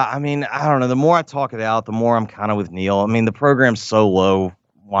 Yeah, I mean, I don't know. The more I talk it out, the more I'm kind of with Neil. I mean, the program's so low.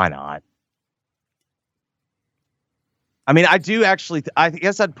 Why not? I mean, I do actually, I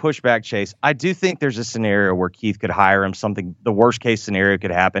guess I'd push back, Chase. I do think there's a scenario where Keith could hire him, the worst case scenario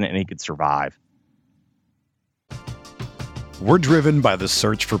could happen, and he could survive. We're driven by the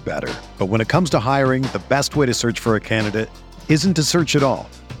search for better. But when it comes to hiring, the best way to search for a candidate isn't to search at all.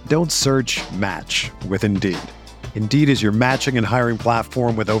 Don't search, match with Indeed. Indeed is your matching and hiring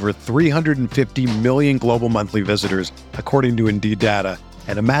platform with over 350 million global monthly visitors, according to Indeed data,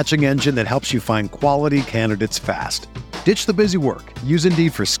 and a matching engine that helps you find quality candidates fast. Ditch the busy work. Use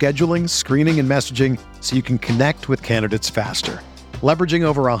Indeed for scheduling, screening, and messaging so you can connect with candidates faster. Leveraging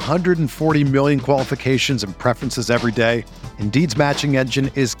over 140 million qualifications and preferences every day, Indeed's matching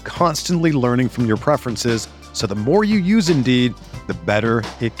engine is constantly learning from your preferences, so the more you use Indeed, the better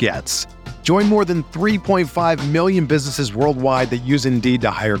it gets. Join more than 3.5 million businesses worldwide that use Indeed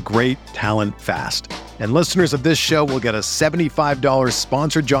to hire great talent fast. And listeners of this show will get a $75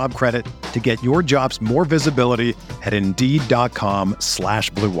 sponsored job credit to get your jobs more visibility at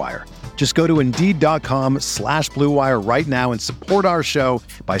Indeed.com/Blue Wire. Just go to Indeed.com/Blue Wire right now and support our show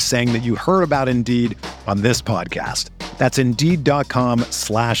by saying that you heard about Indeed on this podcast. That's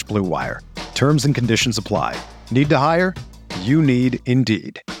Indeed.com/Blue Wire. Terms and conditions apply. Need to hire? You need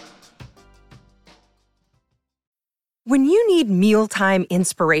Indeed. When you need mealtime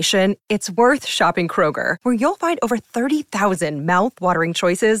inspiration, it's worth shopping Kroger, where you'll find over 30,000 mouth-watering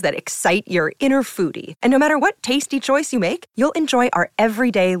choices that excite your inner foodie. And no matter what tasty choice you make, you'll enjoy our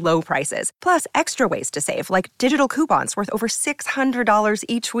everyday low prices, plus extra ways to save, like digital coupons worth over $600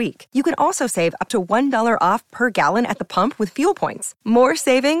 each week. You can also save up to $1 off per gallon at the pump with fuel points. More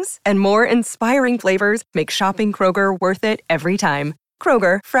savings and more inspiring flavors make shopping Kroger worth it every time.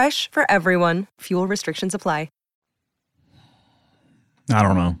 Kroger, fresh for everyone. Fuel restrictions apply. I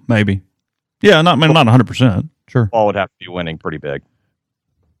don't know. Maybe. Yeah, not 100%. Sure. Paul would have to be winning pretty big.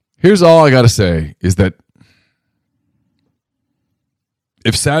 Here's all I got to say is that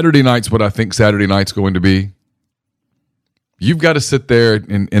if Saturday night's what I think Saturday night's going to be, you've got to sit there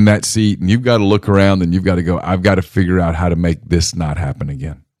in that seat and you've got to look around and you've got to go, I've got to figure out how to make this not happen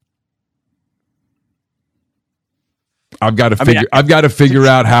again. I've got to figure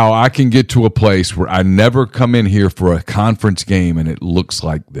out how I can get to a place where I never come in here for a conference game and it looks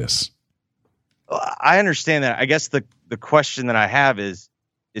like this. I understand that. I guess the question that I have is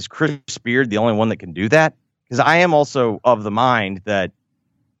Chris Beard the only one that can do that? Because I am also of the mind that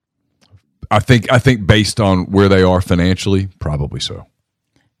I think based on where they are financially, probably so.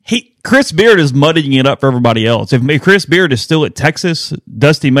 Chris Beard is muddying it up for everybody else. If Chris Beard is still at Texas,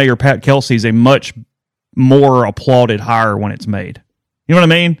 Dusty May or Pat Kelsey is a much more applauded hire when it's made. You know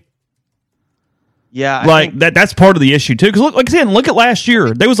what I mean? Yeah. Like that's part of the issue too. Because look at last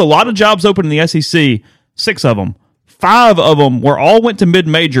year. There was a lot of jobs open in the SEC, 6 of them. 5 of them went to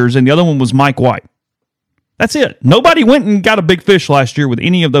mid-majors, and the other one was Mike White. That's it. Nobody went and got a big fish last year with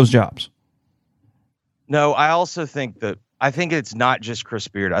any of those jobs. No, I also think it's not just Chris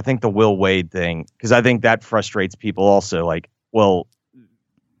Beard. I think the Will Wade thing, because I think that frustrates people also. Like, well,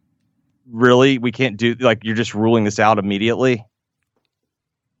 really, we can't do, like, you're just ruling this out immediately.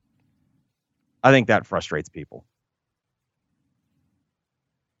 I think that frustrates people.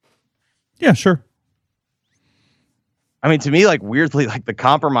 Yeah, sure. I mean, to me, like, weirdly, like, the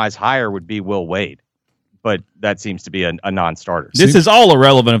compromise hire would be Will Wade, but that seems to be a non-starter. This is all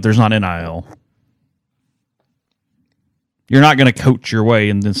irrelevant if there's not NIL. You're not going to coach your way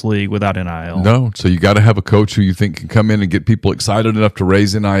in this league without NIL. No, so you got to have a coach who you think can come in and get people excited enough to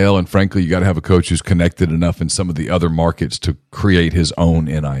raise NIL, and frankly, you got to have a coach who's connected enough in some of the other markets to create his own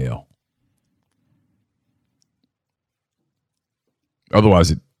NIL. Otherwise,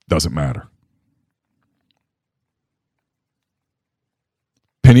 it doesn't matter.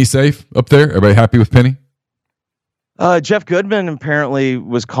 Penny safe up there? Everybody happy with Penny? Jeff Goodman apparently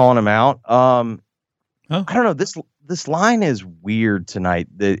was calling him out. I don't know. This line is weird tonight.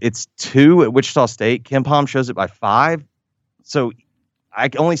 It's 2 at Wichita State. KenPom shows it by 5. So I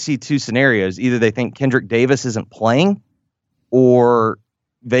only see two scenarios. Either they think Kendrick Davis isn't playing, or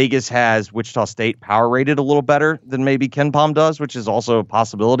Vegas has Wichita State power rated a little better than maybe KenPom does, which is also a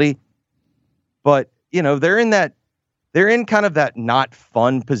possibility. But, they're in kind of that not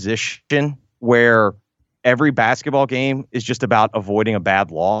fun position where every basketball game is just about avoiding a bad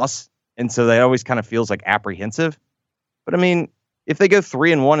loss. And so that always kind of feels like apprehensive. But I mean, if they go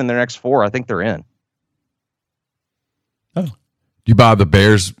 3-1 in their next 4, I think they're in. Oh, you buy the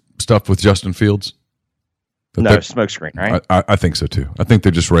Bears stuff with Justin Fields? No, smokescreen, right? I think so too. I think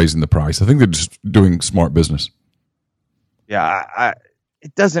they're just raising the price. I think they're just doing smart business. Yeah,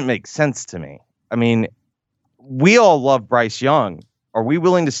 it doesn't make sense to me. I mean, we all love Bryce Young. Are we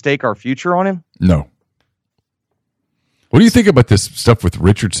willing to stake our future on him? No. What do you think about this stuff with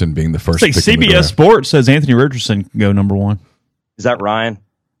Richardson being the first pick in the CBS draft? Sports says Anthony Richardson can go number 1. Is that Ryan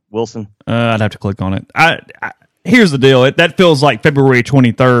Wilson? I'd have to click on it. Here's the deal. That feels like February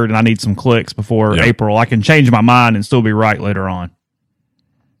 23rd, and I need some clicks before April. I can change my mind and still be right later on.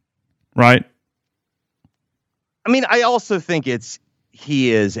 Right? I mean, I also think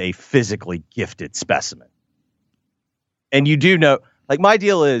he is a physically gifted specimen. And you do know, like, my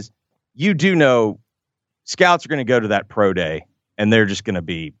deal is, you do know scouts are going to go to that pro day and they're just going to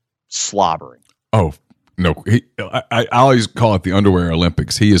be slobbering. Oh, no. I always call it the underwear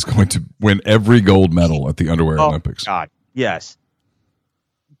Olympics. He is going to win every gold medal at the underwear Olympics. God, yes.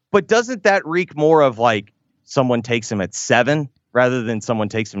 But doesn't that reek more of like someone takes him at 7 rather than someone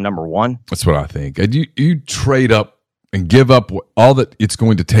takes him number 1? That's what I think. And you trade up and give up all that it's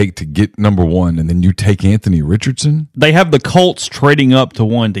going to take to get number 1, and then you take Anthony Richardson? They have the Colts trading up to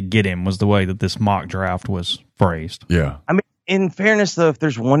 1 to get him, was the way that this mock draft was phrased. Yeah. I mean, in fairness, though, if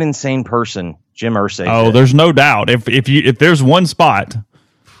there's one insane person, Jim Irsay. Oh, there's no doubt. If there's one spot,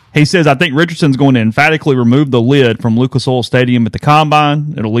 he says, I think Richardson's going to emphatically remove the lid from Lucas Oil Stadium at the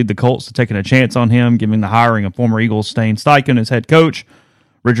Combine. It'll lead the Colts to taking a chance on him, giving the hiring of former Eagles Stain Steichen as head coach.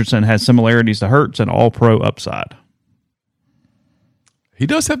 Richardson has similarities to Hurts and all-pro upside. He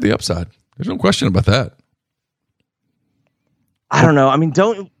does have the upside. There's no question about that. I don't know. I mean,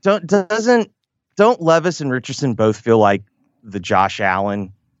 don't Levis and Richardson both feel like the Josh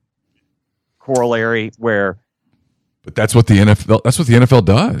Allen corollary where? But that's what the NFL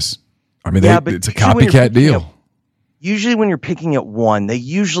does. I mean, it's a copycat deal. Usually when you're picking at 1, they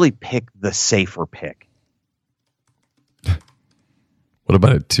usually pick the safer pick. What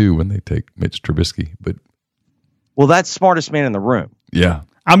about at 2 when they take Mitch Trubisky? Well, that's smartest man in the room. Yeah.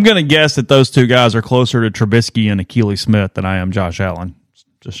 I'm going to guess that those two guys are closer to Trubisky and Akili Smith than I am Josh Allen.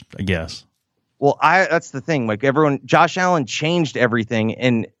 Just a guess. Well, that's the thing. Like Josh Allen changed everything.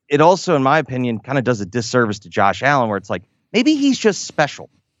 And it also, in my opinion, kind of does a disservice to Josh Allen where it's like, maybe he's just special.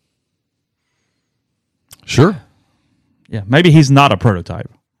 Sure. Yeah, maybe he's not a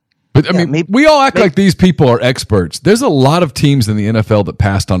prototype. But, I mean, we all act like these people are experts. There's a lot of teams in the NFL that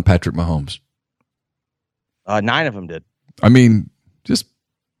passed on Patrick Mahomes. 9 of them did. I mean, just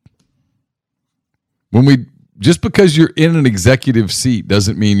because you're in an executive seat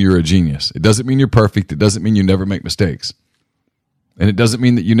doesn't mean you're a genius. It doesn't mean you're perfect. It doesn't mean you never make mistakes. And it doesn't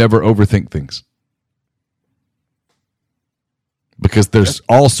mean that you never overthink things. Because there's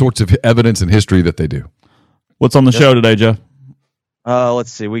all sorts of evidence and history that they do. What's on the show today, Jeff?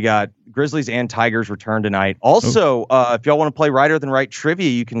 Let's see. We got Grizzlies and Tigers return tonight. Also, if y'all want to play Righter Than Right trivia,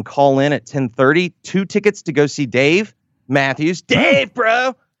 you can call in at 10:30. 2 tickets to go see Dave Matthews. Dave,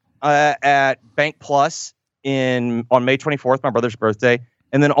 bro! At Bank Plus on May 24th, my brother's birthday.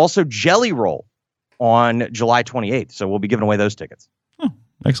 And then also Jelly Roll on July 28th. So we'll be giving away those tickets. Oh,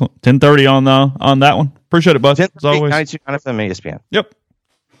 excellent. 10:30 on that one. Appreciate it, bud. As always. 92.9 FM ESPN. Yep.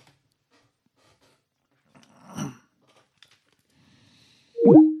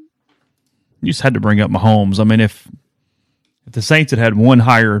 You just had to bring up Mahomes. I mean, if the Saints had one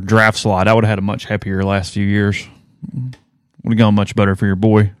higher draft slot, I would have had a much happier last few years. Would have gone much better for your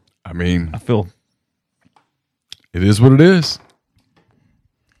boy. I mean, I feel it is what it is.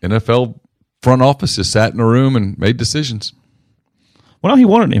 NFL front office just sat in a room and made decisions. Well, no, he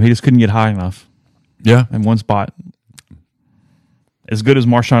wanted him. He just couldn't get high enough. Yeah. In one spot. As good as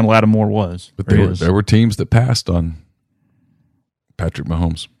Marshawn Lattimore was. But there were teams that passed on Patrick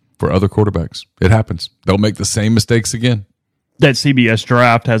Mahomes for other quarterbacks. It happens. They'll make the same mistakes again. That CBS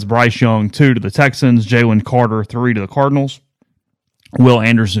draft has Bryce Young 2 to the Texans, Jalen Carter 3 to the Cardinals, Will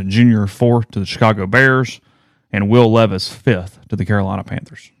Anderson Jr. 4 to the Chicago Bears, and Will Levis 5th to the Carolina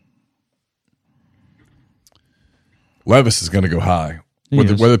Panthers. Levis is going to go high.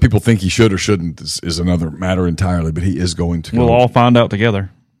 Whether people think he should or shouldn't is another matter entirely, but he is going to go. We'll all find out together.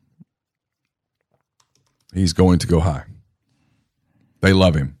 He's going to go high. They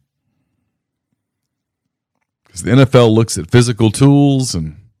love him. Because the NFL looks at physical tools,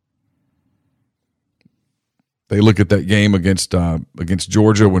 and they look at that game against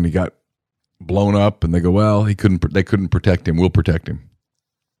Georgia when he got blown up, and they go, well, they couldn't protect him. We'll protect him.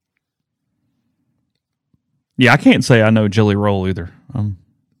 Yeah, I can't say I know Jelly Roll either. I'm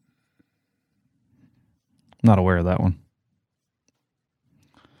not aware of that one.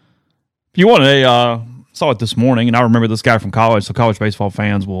 If you want saw it this morning, and I remember this guy from college, so college baseball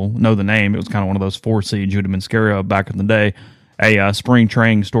fans will know the name. It was kind of one of those 4 seeds you'd have been scared of back in the day. A spring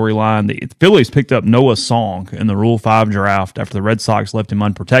training storyline. The Phillies picked up Noah Song in the Rule 5 draft after the Red Sox left him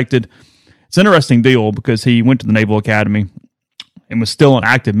unprotected. It's an interesting deal because he went to the Naval Academy and was still an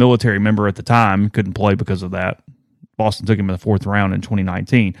active military member at the time. Couldn't play because of that. Boston took him in the 4th round in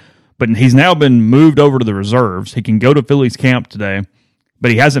 2019. But he's now been moved over to the reserves. He can go to Phillies camp today, but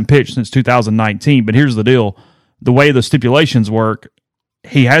he hasn't pitched since 2019. But here's the deal. The way the stipulations work,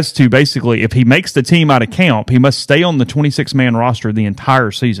 he has to basically, if he makes the team out of camp, he must stay on the 26-man roster the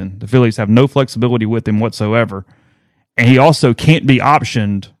entire season. The Phillies have no flexibility with him whatsoever. And he also can't be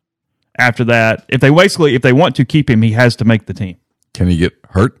optioned after that. If they want to keep him, he has to make the team. Can he get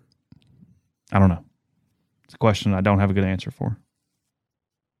hurt? I don't know. It's a question I don't have a good answer for.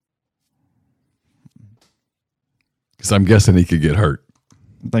 Because I'm guessing he could get hurt.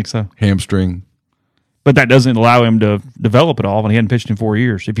 I think so. Hamstring. But that doesn't allow him to develop at all when he hadn't pitched in 4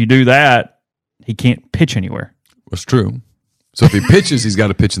 years. If you do that, he can't pitch anywhere. That's true. So if he pitches, he's got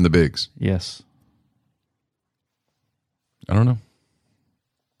to pitch in the bigs. Yes. I don't know.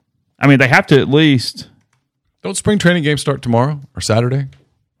 I mean, they have to at least... Don't spring training games start tomorrow or Saturday?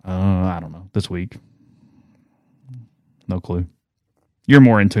 I don't know. This week. No clue. You're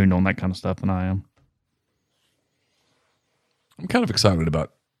more in tune on that kind of stuff than I am. I'm kind of excited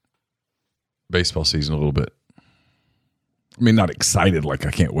about baseball season a little bit. I mean, not excited like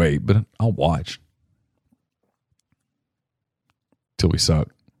I can't wait, but I'll watch. Till we suck.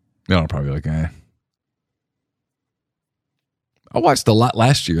 Then I'll probably be like, eh. I watched a lot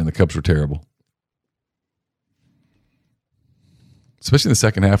last year and the Cubs were terrible. Especially in the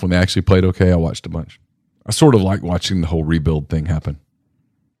second half when they actually played okay, I watched a bunch. I sort of like watching the whole rebuild thing happen.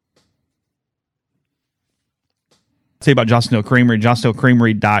 Say about Johnston Hill Creamery,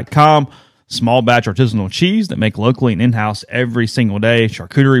 johnstonhillcreamery.com. Small batch artisanal cheese that make locally and in-house every single day.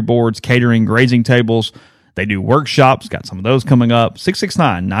 Charcuterie boards, catering, grazing tables. They do workshops. Got some of those coming up.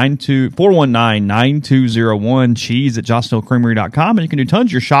 419-9201. Cheese at johnstonhillcreamery.com. And you can do tons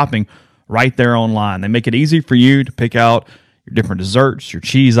of your shopping right there online. They make it easy for you to pick out your different desserts, your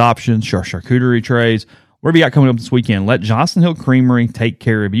cheese options, your charcuterie trays. Whatever you got coming up this weekend, let Johnston Hill Creamery take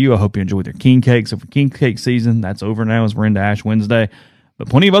care of you. I hope you enjoy their king cakes. So for king cake season, that's over now as we're into Ash Wednesday. But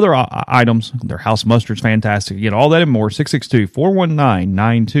plenty of other items. Their house mustard's fantastic. You get all that and more.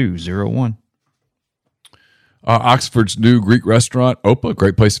 662-419-9201. Oxford's new Greek restaurant, Opa.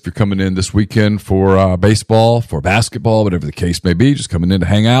 Great place if you're coming in this weekend for baseball, for basketball, whatever the case may be. Just coming in to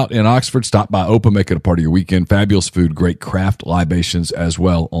hang out in Oxford. Stop by Opa. Make it a part of your weekend. Fabulous food, great craft libations as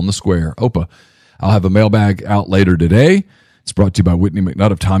well on the square. Opa. I'll have a mailbag out later today. It's brought to you by Whitney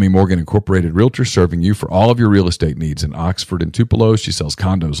McNutt of Tommy Morgan Incorporated Realtors, serving you for all of your real estate needs in Oxford and Tupelo. She sells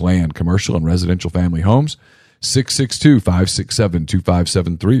condos, land, commercial, and residential family homes.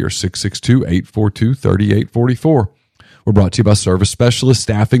 662-567-2573 or 662-842-3844. We're brought to you by Service Specialist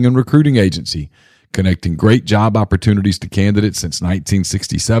Staffing and Recruiting Agency, connecting great job opportunities to candidates since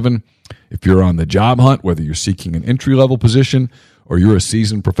 1967. If you're on the job hunt, whether you're seeking an entry-level position or you're a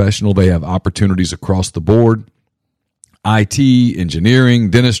seasoned professional, they have opportunities across the board. IT,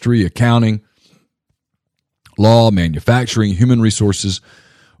 engineering, dentistry, accounting, law, manufacturing, human resources,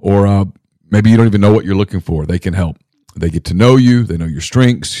 or maybe you don't even know what you're looking for. They can help. They get to know you. They know your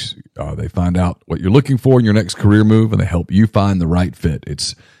strengths. They find out what you're looking for in your next career move, and they help you find the right fit.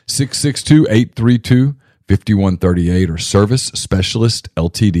 It's 662-832-5138 or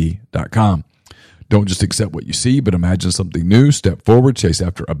servicespecialistltd.com. Don't just accept what you see, but imagine something new. Step forward, chase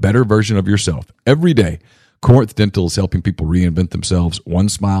after a better version of yourself. Every day, Corinth Dental is helping people reinvent themselves one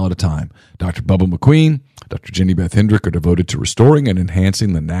smile at a time. Dr. Bubba McQueen, Dr. Jenny Beth Hendrick are devoted to restoring and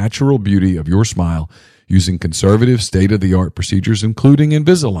enhancing the natural beauty of your smile using conservative, state-of-the-art procedures, including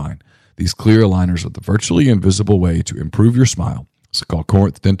Invisalign. These clear aligners are the virtually invisible way to improve your smile. So call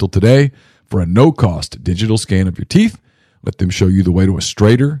Corinth Dental today for a no-cost digital scan of your teeth. Let them show you the way to a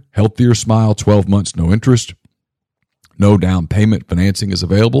straighter, healthier smile. 12 months, no interest. No down payment financing is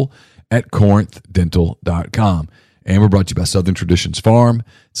available at corinthdental.com. And we're brought to you by Southern Traditions Farm.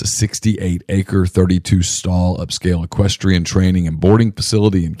 It's a 68-acre, 32-stall upscale equestrian training and boarding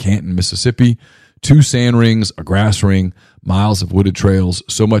facility in Canton, Mississippi. 2 sand rings, a grass ring, miles of wooded trails,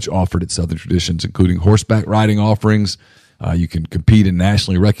 so much offered at Southern Traditions, including horseback riding offerings. You can compete in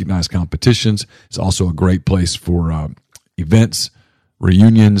nationally recognized competitions. It's also a great place for events,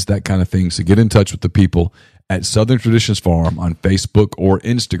 reunions, that kind of thing. So get in touch with the people at Southern Traditions Farm on Facebook or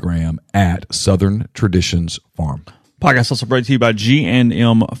Instagram at Southern Traditions Farm. Podcast also brought to you by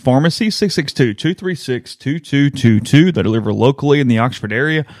G&M Pharmacy, 662-236-2222. They deliver locally in the Oxford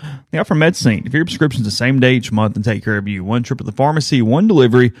area. They offer MedSync. If your prescription's the same day each month and take care of you, one trip at the pharmacy, one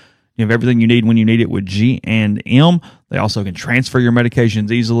delivery. You have everything you need when you need it with G&M. They also can transfer your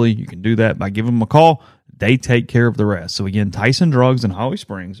medications easily. You can do that by giving them a call. They take care of the rest. So again, Tyson Drugs in Holly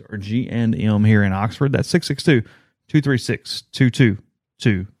Springs or G&M here in Oxford. That's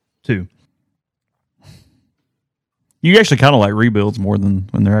 662-236-2222. You actually kind of like rebuilds more than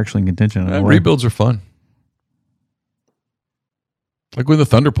when they're actually in contention. Rebuilds are fun. Like when the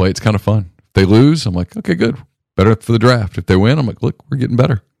Thunder play, it's kind of fun. If they lose, I'm like, okay, good. Better for the draft. If they win, I'm like, look, we're getting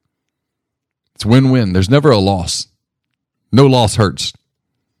better. It's win-win. There's never a loss. No loss hurts.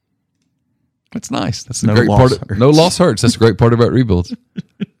 That's nice. That's the great part. No loss hurts. That's a great part about rebuilds.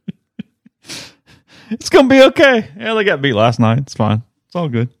 It's going to be okay. Yeah, they got beat last night. It's fine. It's all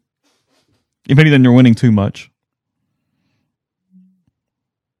good. If anything, they're winning too much.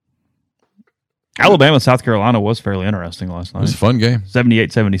 Alabama, South Carolina was fairly interesting last night. It was a fun game.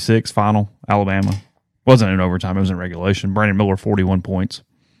 78-76 final. Alabama. Wasn't in overtime. It was in regulation. Brandon Miller, 41 points.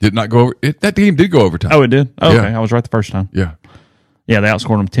 Did not go over. That game did go overtime. Oh, it did? Oh, yeah. Okay. I was right the first time. Yeah. Yeah, they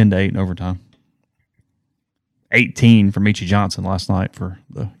outscored them 10-8 in overtime. 18 for Meechie Johnson last night for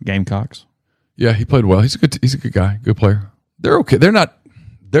the Gamecocks. Yeah, he played well. He's a good guy. Good player. They're okay. They're not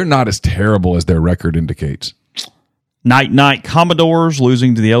as terrible as their record indicates. Night Commodores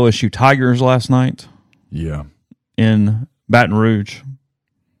losing to the LSU Tigers last night. Yeah. In Baton Rouge.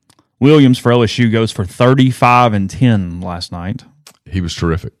 Williams for LSU goes for 35-10 last night. He was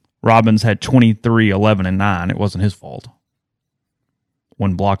terrific. Robbins had 23, 11, and 9. It wasn't his fault.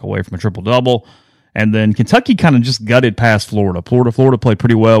 1 block away from a triple-double. And then Kentucky kind of just gutted past Florida. Florida played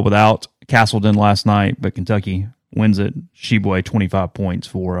pretty well without Castleton last night, but Kentucky wins it. Sheboygan 25 points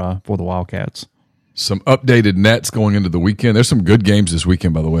for the Wildcats. Some updated nets going into the weekend. There's some good games this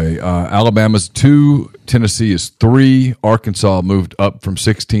weekend, by the way. Alabama's 2, Tennessee is 3. Arkansas moved up from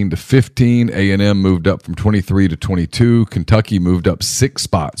 16 to 15. A&M moved up from 23 to 22. Kentucky moved up 6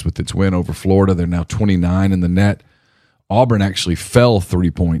 spots with its win over Florida. They're now 29 in the net. Auburn actually fell 3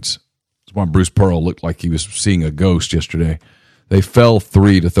 points. That's why Bruce Pearl looked like he was seeing a ghost yesterday. They fell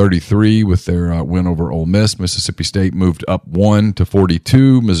 3-33 with their win over Ole Miss. Mississippi State moved up 1 to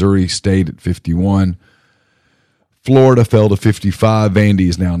 42. Missouri stayed at 51. Florida fell to 55. Vandy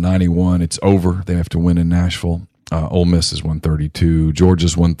is now 91. It's over. They have to win in Nashville. Ole Miss is 132.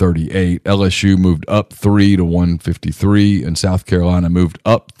 Georgia's 138. LSU moved up 3 to 153. And South Carolina moved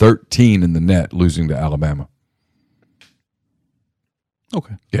up 13 in the net, losing to Alabama.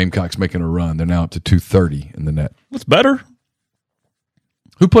 Okay. Gamecocks making a run. They're now up to 230 in the net. What's better?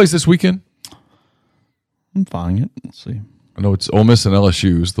 Who plays this weekend? I'm finding it. Let's see. I know it's Ole Miss and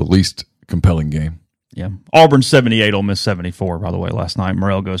LSU is the least compelling game. Yeah. Auburn 78, Ole Miss 74, by the way, last night.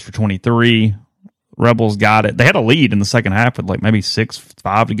 Morrell goes for 23. Rebels got it. They had a lead in the second half with like maybe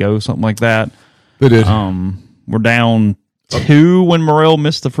 6-5 to go, something like that. They did. We're down 2 when Morrell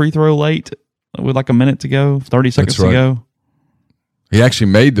missed the free throw late with like a minute to go, 30 seconds to go. He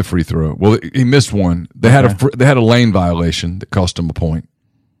actually made the free throw. Well, he missed one. They had a lane violation that cost him a point.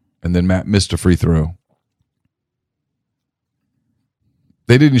 And then Matt missed a free throw.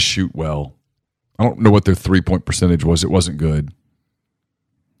 They didn't shoot well. I don't know what their 3-point percentage was. It wasn't good.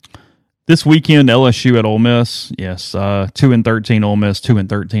 This weekend, LSU at Ole Miss. Yes, 2-13 Ole Miss,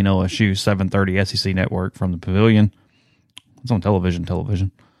 2-13 LSU, 7:30 SEC Network from the Pavilion. It's on television.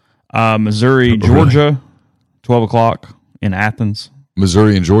 Missouri, Georgia, 12 o'clock in Athens.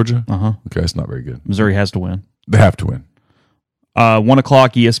 Missouri and Georgia? Uh-huh. Okay, that's not very good. Missouri has to win. They have to win. 1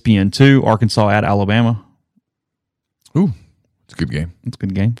 o'clock ESPN2, Arkansas at Alabama. Ooh, it's a good game. It's a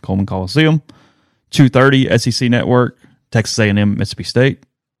good game. Coleman Coliseum. 2:30 SEC Network, Texas A&M, Mississippi State.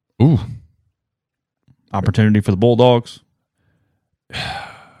 Ooh. Opportunity for the Bulldogs.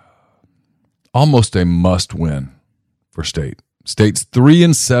 Almost a must-win for State. State's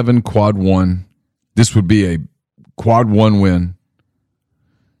 3-7 quad 1. This would be a quad 1 win.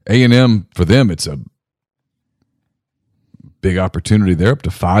 A&M, for them, it's a big opportunity. They're up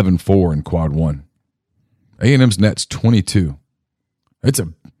to 5-4 in quad 1. A&M's net's 22.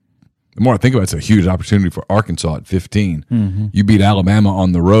 The more I think about it, it's a huge opportunity for Arkansas at 15. Mm-hmm. You beat Alabama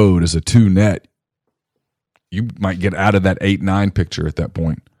on the road as a 2 net. You might get out of that 8-9 picture at that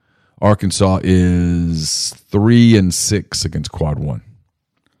point. Arkansas is 3-6 against Quad 1.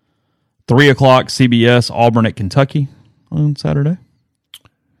 3 o'clock CBS, Auburn at Kentucky on Saturday.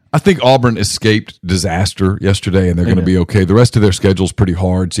 I think Auburn escaped disaster yesterday, and they're going to be okay. The rest of their schedule is pretty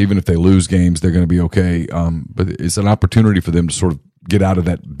hard, so even if they lose games, they're going to be okay. But it's an opportunity for them to sort of get out of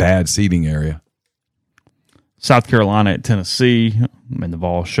that bad seeding area. South Carolina at Tennessee. I mean, the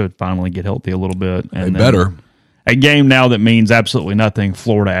Vols should finally get healthy a little bit. And they better. A game now that means absolutely nothing,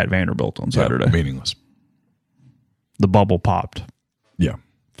 Florida at Vanderbilt on Saturday. Meaningless. The bubble popped. Yeah.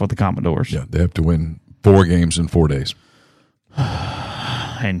 For the Commodores. Yeah, they have to win 4 games in 4 days.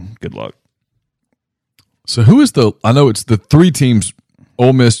 And good luck. So who is I know it's the 3 teams,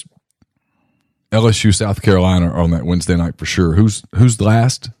 Ole Miss, LSU, South Carolina are on that Wednesday night for sure. Who's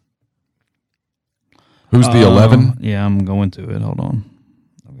last? Who's the 11? Yeah, I'm going to it. Hold on.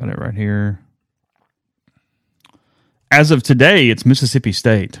 I've got it right here. As of today, it's Mississippi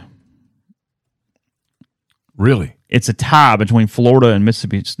State. Really? It's a tie between Georgia and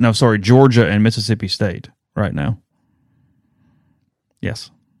Mississippi State right now.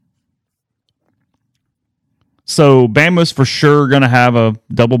 Yes. So Bama's for sure going to have a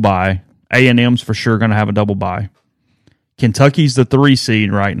double bye. A&M's for sure going to have a double bye. Kentucky's the 3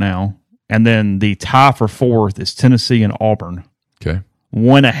 seed right now. And then the tie for 4th is Tennessee and Auburn. Okay.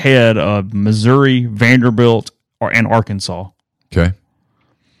 1 ahead of Missouri, Vanderbilt, and Arkansas. Okay.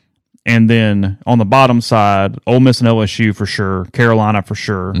 And then on the bottom side, Ole Miss and LSU for sure, Carolina for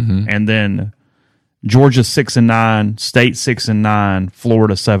sure, and then Georgia 6-9, State 6-9,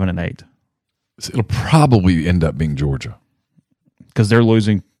 Florida 7-8. It'll probably end up being Georgia because they're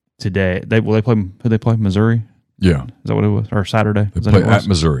losing today. Who they play? Missouri. Yeah, is that what it was? Or Saturday? They play at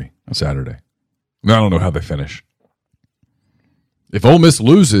Missouri Saturday. I don't know how they finish. If Ole Miss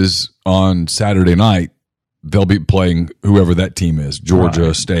loses on Saturday night, they'll be playing whoever that team is, Georgia,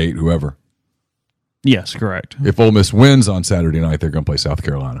 right. State, whoever. Yes, correct. If Ole Miss wins on Saturday night, they're going to play South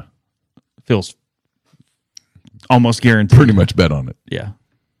Carolina. Feels almost guaranteed. Pretty much bet on it. Yeah.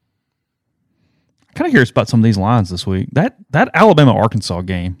 I'm kind of curious about some of these lines this week. That Alabama-Arkansas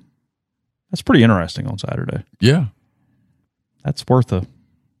game, that's pretty interesting on Saturday. Yeah. That's worth a...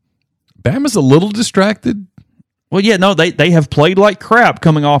 Bama's a little distracted. Well, yeah, no, they have played like crap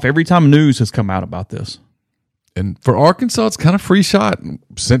coming off every time news has come out about this. And for Arkansas, it's kind of free shot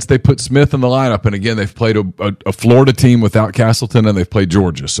since they put Smith in the lineup. And again, they've played a Florida team without Castleton, and they've played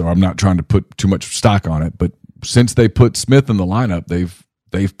Georgia. So I'm not trying to put too much stock on it. But since they put Smith in the lineup,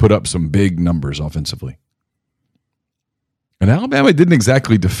 they've put up some big numbers offensively. And Alabama didn't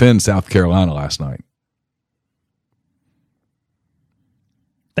exactly defend South Carolina last night.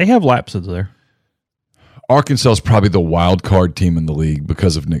 They have lapses there. Arkansas is probably the wild card team in the league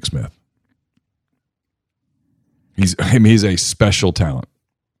because of Nick Smith. He's a special talent.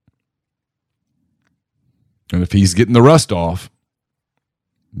 And if he's getting the rust off,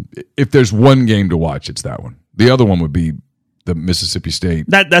 if there's one game to watch, it's that one. The other one would be the Mississippi State.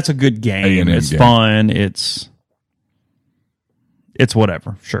 That's a good game. A&M it's game. Fun. It's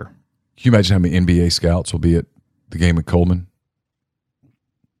whatever. Sure. Can you imagine how many NBA scouts will be at the game at Coleman?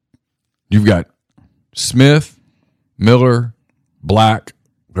 You've got Smith, Miller, Black,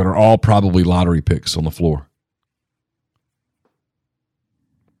 that are all probably lottery picks on the floor.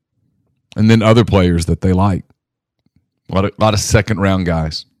 And then other players that they like. A lot of second-round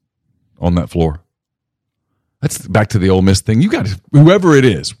guys on that floor. That's back to the Ole Miss thing. You got to, whoever it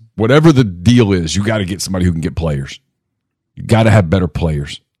is, whatever the deal is, you got to get somebody who can get players. You got to have better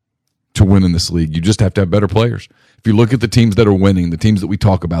players to win in this league. You just have to have better players. If you look at the teams that are winning, the teams that we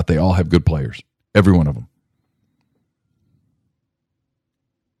talk about, they all have good players. Every one of them.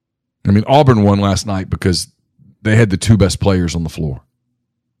 I mean, Auburn won last night because they had the 2 best players on the floor.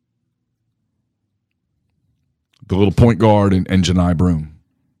 The little point guard and Janai Broome.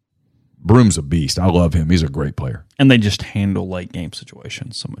 Broome's a beast. I love him. He's a great player. And they just handle late game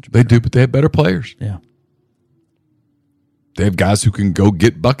situations so much better. They do, but they have better players. Yeah. They have guys who can go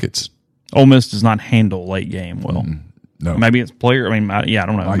get buckets. Ole Miss does not handle late game well. No. Maybe it's player. I mean, I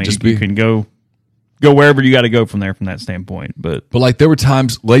don't know. You can go wherever you got to go from there from that standpoint. But like there were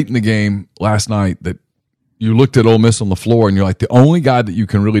times late in the game last night that you looked at Ole Miss on the floor and you're like, the only guy that you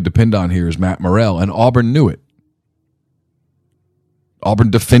can really depend on here is Matt Morrell, and Auburn knew it.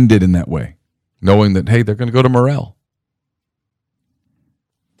 Auburn defended in that way, knowing that, hey, they're going to go to Morrell.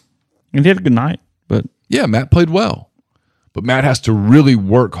 And he had a good night. But yeah, Matt played well. But Matt has to really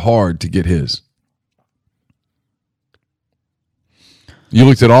work hard to get his. You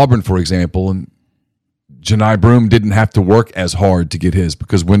looked at Auburn, for example, and Janai Broome didn't have to work as hard to get his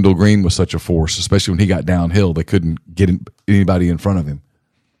because Wendell Green was such a force, especially when he got downhill. They couldn't get anybody in front of him.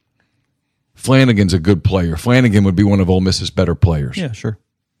 Flanagan's a good player. Flanagan would be one of Ole Miss's better players. Yeah, sure.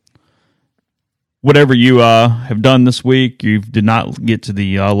 Whatever you have done this week, you did not get to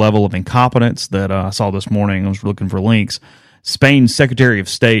the level of incompetence that I saw this morning. I was looking for links. Spain's Secretary of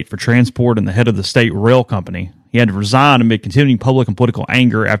State for Transport and the head of the state rail company. He had to resign amid continuing public and political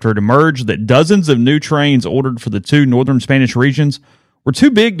anger after it emerged that dozens of new trains ordered for the 2 northern Spanish regions were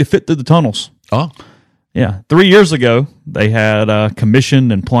too big to fit through the tunnels. Oh. Yeah. 3 years ago, they had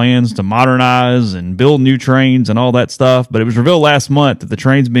commissioned and plans to modernize and build new trains and all that stuff, but it was revealed last month that the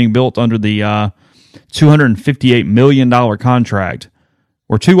trains being built under the $258 million contract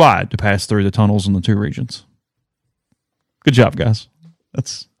were too wide to pass through the tunnels in the 2 regions. Good job, guys.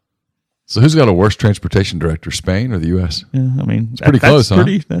 So who's got a worse transportation director, Spain or the U.S.? Yeah, I mean, it's pretty close, huh?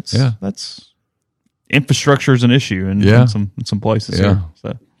 That's infrastructure is an issue in some places. Yeah. Here.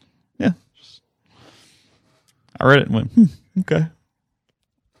 So, yeah. I read it and went, okay.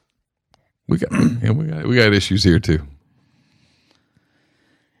 We got issues here too.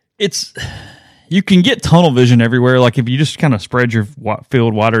 You can get tunnel vision everywhere. Like if you just kind of spread your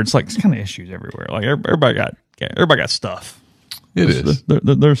field wider, it's kind of issues everywhere. Like everybody got stuff. There's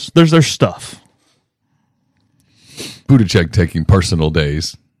There's stuff. Buttigieg taking personal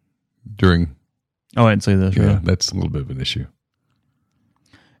days during. Oh, I didn't say this. Yeah, that's a little bit of an issue.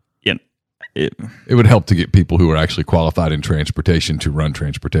 Yeah, it would help to get people who are actually qualified in transportation to run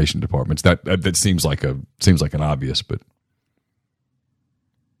transportation departments. That seems like an obvious, but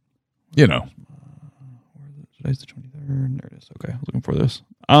you know. Today's the 23rd. There it is. Okay, I was looking for this.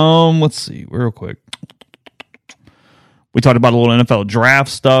 Let's see real quick. We talked about a little NFL draft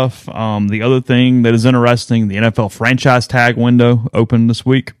stuff. The other thing that is interesting, the NFL franchise tag window opened this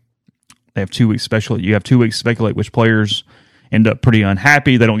week. They have 2 weeks special. You have 2 weeks to speculate which players end up pretty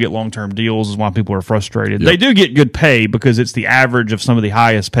unhappy. They don't get long-term deals is why people are frustrated. Yep. They do get good pay because it's the average of some of the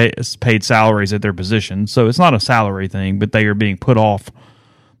highest paid salaries at their position. So it's not a salary thing, but they are being put off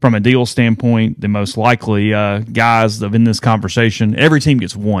from a deal standpoint. The most likely guys in this conversation, every team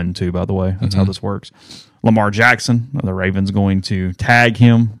gets 1 too, by the way. That's how this works. Lamar Jackson, the Ravens going to tag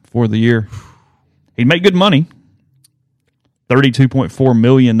him for the year. He'd make good money, $32.4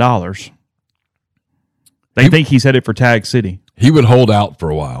 million. They think he's headed for Tag City. He would hold out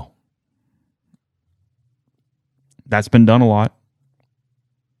for a while. That's been done a lot.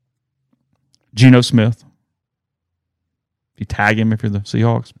 Geno Smith. If you tag him, if you're the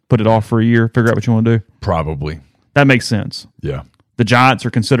Seahawks, put it off for a year, figure out what you want to do. Probably. That makes sense. Yeah. The Giants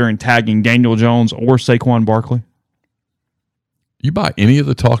are considering tagging Daniel Jones or Saquon Barkley. You buy any of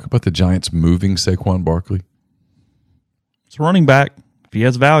the talk about the Giants moving Saquon Barkley? It's a running back. If he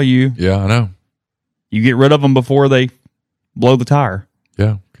has value. Yeah, I know. You get rid of him before they blow the tire.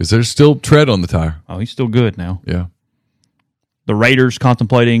 Yeah, because there's still tread on the tire. Oh, he's still good now. Yeah. The Raiders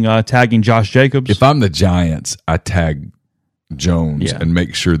contemplating tagging Josh Jacobs. If I'm the Giants, I tag Jones and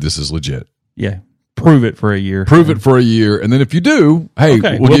make sure this is legit. Yeah. Prove it for a year. And then if you do, hey,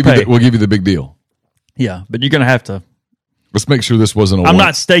 okay, we'll give you the big deal. Yeah, but you're going to have to. Let's make sure this wasn't I'm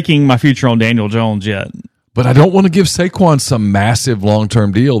not staking my future on Daniel Jones yet. But I don't want to give Saquon some massive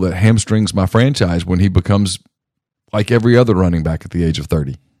long-term deal that hamstrings my franchise when he becomes like every other running back at the age of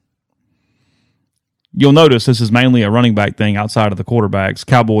 30. You'll notice this is mainly a running back thing outside of the quarterbacks.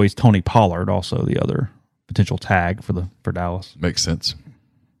 Cowboys, Tony Pollard, also the other potential tag for Dallas. Makes sense.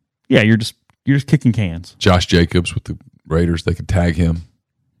 Yeah, you're just kicking cans. Josh Jacobs with the Raiders, they could tag him.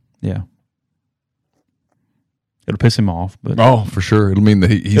 Yeah. It'll piss him off. But oh, for sure. It'll mean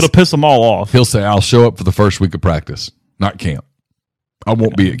that it'll piss them all off. He'll say, I'll show up for the first week of practice, not camp. I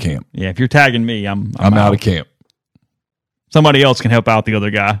won't be at camp. Yeah, if you're tagging me, I'm out of camp. Somebody else can help out the other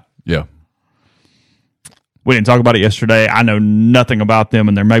guy. Yeah. We didn't talk about it yesterday. I know nothing about them,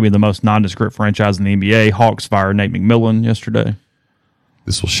 and they're maybe the most nondescript franchise in the NBA. Hawks fired Nate McMillan yesterday.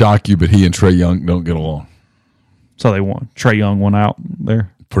 This will shock you, but he and Trae Young don't get along. So they won. Trae Young won out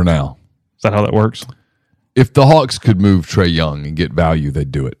there. For now. Is that how that works? If the Hawks could move Trae Young and get value,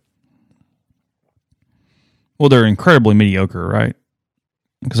 they'd do it. Well, they're incredibly mediocre, right?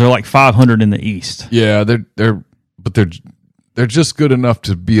 Because they're like 500 in the East. Yeah, they're just good enough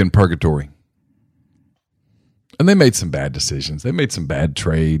to be in purgatory. And they made some bad decisions. They made some bad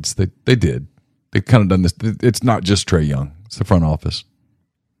trades. They did. They've kind of done this. It's not just Trae Young. It's the front office.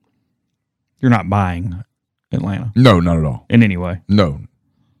 You're not buying Atlanta. No, not at all. In any way. No.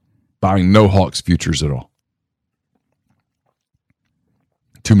 Buying no Hawks futures at all.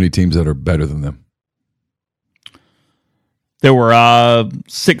 Too many teams that are better than them. There were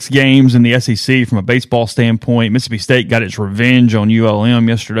 6 games in the SEC from a baseball standpoint. Mississippi State got its revenge on ULM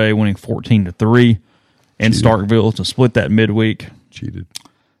yesterday, winning 14-3 in Starkville to split that midweek. Cheated.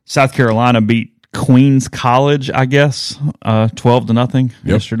 South Carolina beat Queens College, I guess, 12-0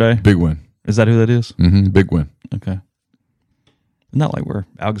 yesterday. Big win. Is that who that is? Mm-hmm. Big win. Okay. Isn't that like where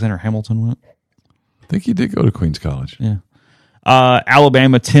Alexander Hamilton went? I think he did go to Queens College. Yeah.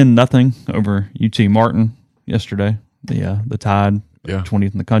 Alabama 10-0 over UT Martin yesterday. The Tide,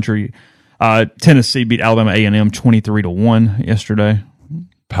 20th in the country. Tennessee beat Alabama A&M 23-1 yesterday.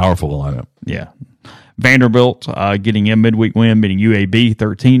 Powerful lineup. Yeah. Vanderbilt getting a midweek win, beating UAB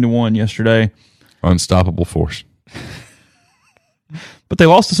 13-1 yesterday. Unstoppable force. But they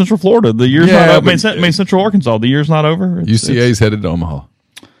lost to Central Florida. The year's not over. I mean, Central Arkansas. The year's not over. UCA's headed to Omaha.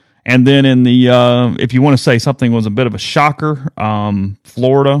 And then in the, if you want to say something was a bit of a shocker,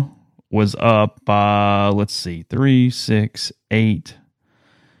 Florida was up, 3, 6, 8.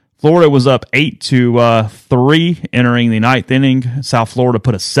 Florida was up 8-3 entering the ninth inning. South Florida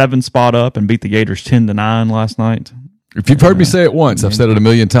put a 7 spot up and beat the Gators 10-9 last night. If you've heard me say it once, I've said it a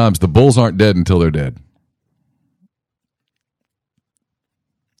million times. The Bulls aren't dead until they're dead.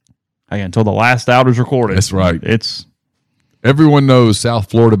 Hey, until the last out is recorded. That's right. Everyone knows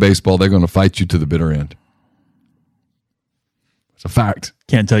South Florida baseball, they're going to fight you to the bitter end. It's a fact.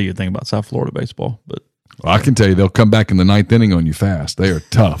 Can't tell you a thing about South Florida baseball, but I can tell you they'll come back in the ninth inning on you fast. They are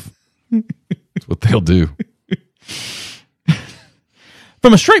tough. That's what they'll do.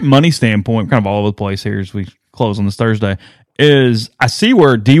 From a straight money standpoint, kind of all over the place here as we close on this Thursday, is I see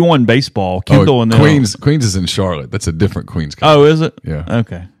where D1 baseball, Kendall and Queens is in Charlotte. That's a different Queens College. Oh, is it? Yeah.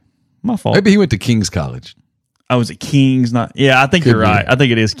 Okay. My fault. Maybe he went to King's College. Oh, is it King's? Not. Yeah, I think you're right. I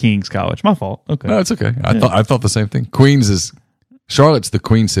think it is King's College. My fault. Okay. No, it's okay. I thought the same thing. Charlotte's the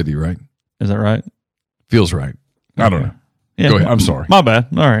Queen City, right? Is that right? Feels right. I don't know. Yeah. Go ahead. I'm sorry. My bad.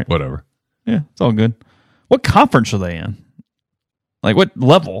 All right. Whatever. Yeah, it's all good. What conference are they in? Like, what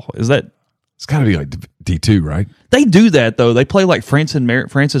level is that? It's got to be like D2, right? They do that, though. They play like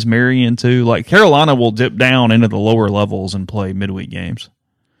Francis Marion, too. Like, Carolina will dip down into the lower levels and play midweek games.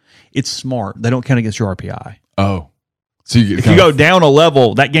 It's smart. They don't count against your RPI. Oh. So if you go down a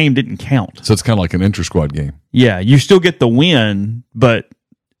level, that game didn't count. So it's kind of like an inter-squad game. Yeah, you still get the win, but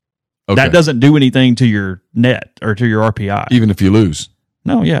that doesn't do anything to your net or to your RPI. Even if you lose?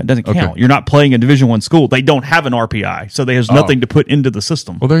 No, yeah, it doesn't count. You're not playing a Division I school. They don't have an RPI, so there's nothing to put into the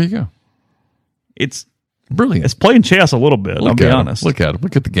system. Well, there you go. It's brilliant. It's playing chess a little bit, I'll be honest. Look at it.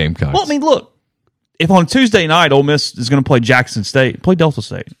 Look at the Gamecocks. Well, I mean, look. If on Tuesday night Ole Miss is going to play Jackson State, play Delta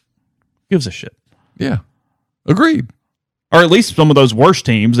State. Gives a shit. Yeah. Agreed. Or at least some of those worst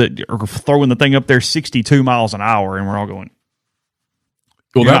teams that are throwing the thing up there 62 miles an hour, and we're all going,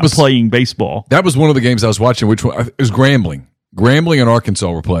 well, that was playing baseball. That was one of the games I was watching. Which one? It was Grambling. Grambling and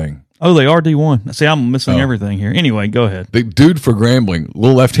Arkansas were playing. Oh, they are D1. See, I'm missing everything here. Anyway, go ahead. The dude for Grambling,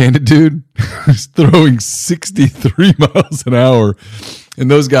 little left-handed dude, is throwing 63 miles an hour,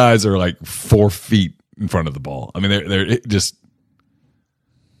 and those guys are like 4 feet in front of the ball. I mean, they're just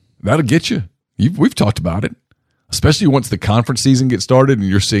that'll get you. We've talked about it, especially once the conference season gets started and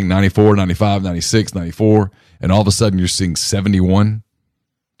you're seeing 94, 95, 96, 94, and all of a sudden you're seeing 71.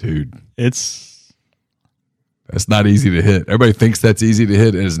 Dude, that's not easy to hit. Everybody thinks that's easy to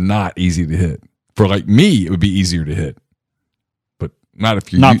hit. It is not easy to hit. For like me, it would be easier to hit, but not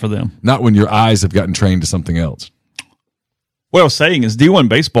for them. Not when your eyes have gotten trained to something else. What I was saying is D1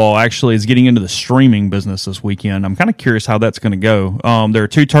 baseball actually is getting into the streaming business this weekend. I'm kind of curious how that's going to go. There are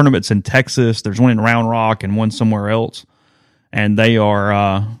 2 tournaments in Texas. There's one in Round Rock and one somewhere else, and they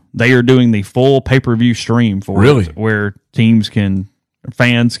are doing the full pay-per-view stream for it, where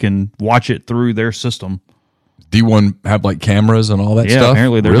fans can watch it through their system. D1 have like cameras and all that stuff? Yeah,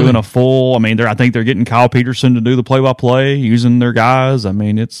 apparently they're doing a full. I mean, I think they're getting Kyle Peterson to do the play-by-play using their guys. I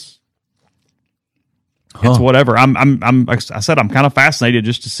mean, it's whatever. I said I'm kind of fascinated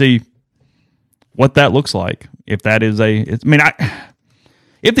just to see what that looks like. If that is if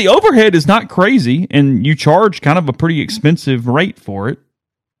the overhead is not crazy and you charge kind of a pretty expensive rate for it,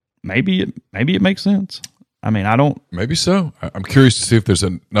 maybe it makes sense. I mean, I don't. Maybe so. I'm curious to see if there's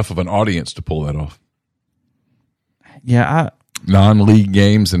enough of an audience to pull that off. Yeah, non-league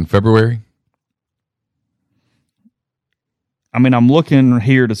games in February. I mean, I'm looking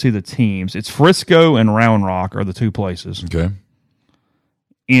here to see the teams. It's Frisco and Round Rock are the 2 places. Okay.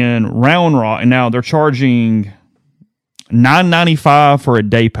 In Round Rock, and now they're charging $9.95 for a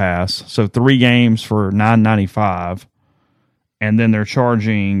day pass, so 3 games for $9.95, and then they're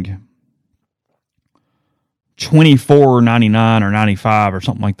charging $24.99 or $95 or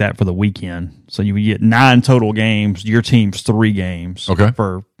something like that for the weekend. So you would get 9 total games. Your team's 3 games. Okay.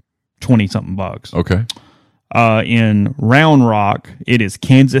 For $20-something bucks. Okay. In Round Rock, it is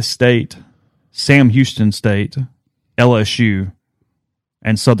Kansas State, Sam Houston State, LSU,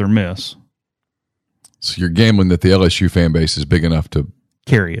 and Southern Miss. So you're gambling that the LSU fan base is big enough to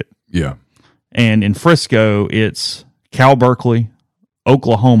carry it. Yeah. And in Frisco, it's Cal Berkeley,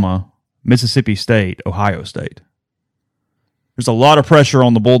 Oklahoma, Mississippi State, Ohio State. There's a lot of pressure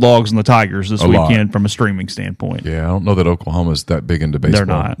on the Bulldogs and the Tigers this weekend from a streaming standpoint. Yeah, I don't know that Oklahoma's that big into baseball. They're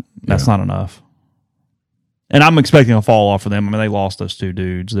not. That's not enough. And I'm expecting a fall off for them. I mean, they lost those two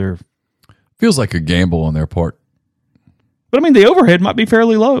dudes. Feels like a gamble on their part. But, I mean, the overhead might be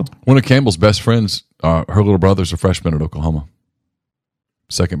fairly low. One of Campbell's best friends, her little brother's a freshman at Oklahoma.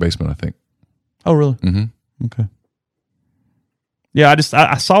 Second baseman, I think. Oh, really? Mm-hmm. Okay. Yeah,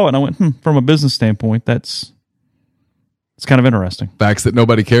 I saw it and I went, from a business standpoint, it's kind of interesting. Facts that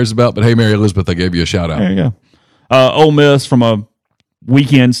nobody cares about, but hey, Mary Elizabeth, I gave you a shout out. There you go. Ole Miss, from a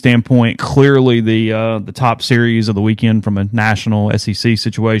weekend standpoint, clearly the top series of the weekend from a national SEC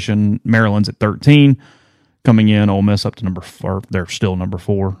situation. Maryland's at 13. Coming in, Ole Miss up to number 4. They're still number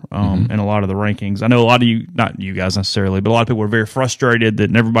 4 in a lot of the rankings. I know a lot of you, not you guys necessarily, but a lot of people were very frustrated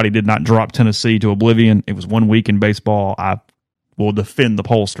that everybody did not drop Tennessee to oblivion. It was 1 week in baseball. I will defend the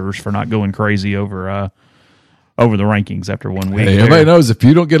pollsters for not going crazy over the rankings after 1 week. Hey, everybody knows if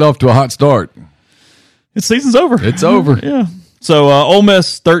you don't get off to a hot start, its season's over. It's over. Yeah. So Ole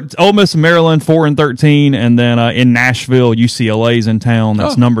Miss and Maryland 4 and 13, and then in Nashville, UCLA's in town.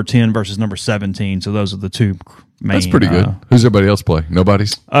 That's number 10 versus number 17. So those are the two main. That's pretty good. Who's everybody else play?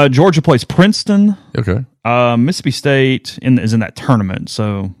 Nobody's. Georgia plays Princeton. Okay. Mississippi State is in that tournament,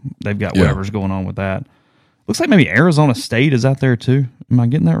 so they've got whatever's going on with that. Looks like maybe Arizona State is out there too. Am I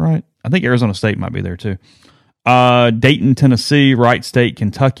getting that right? I think Arizona State might be there too. Dayton, Tennessee, Wright State,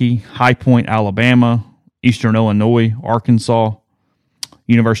 Kentucky, High Point, Alabama, Eastern Illinois, Arkansas,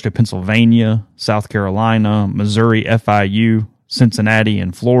 University of Pennsylvania, South Carolina, Missouri, FIU, Cincinnati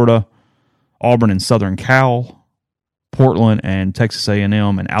and Florida, Auburn and Southern Cal, Portland and Texas A&M,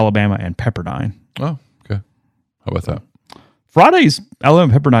 and Alabama and Pepperdine. Oh, okay. How about that? Friday's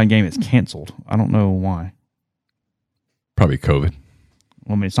Alabama Pepperdine game is canceled. I don't know why. Probably COVID.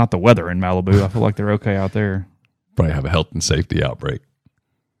 Well, I mean, it's not the weather in Malibu. I feel like they're okay out there. Probably have a health and safety outbreak.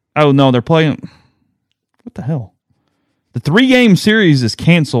 Oh, no, they're playing... What the hell? The 3-game series is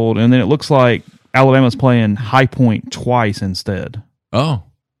canceled, and then it looks like Alabama's playing High Point twice instead. Oh.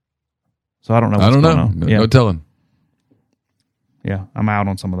 So I don't know what's going on. No telling. Yeah, I'm out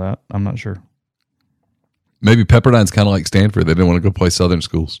on some of that. I'm not sure. Maybe Pepperdine's kind of like Stanford. They didn't want to go play Southern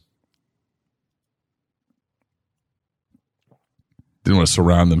schools. Didn't want to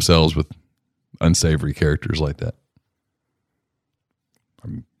surround themselves with unsavory characters like that.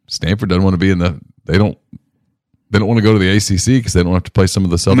 Stanford doesn't want to be in the... They don't want to go to the ACC because they don't have to play some of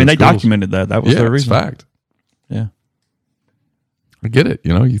the Southern schools. They documented that. That was their reason. It's fact. Yeah. I get it.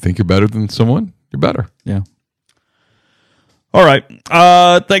 You think you're better than someone, you're better. Yeah. All right.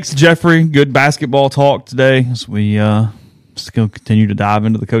 Thanks to Jeffrey. Good basketball talk today as we still continue to dive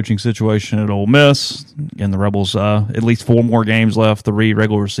into the coaching situation at Ole Miss. Again, the Rebels, at least 4 more games left, 3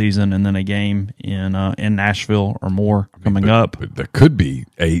 regular season, and then a game in Nashville or more coming up. But there could be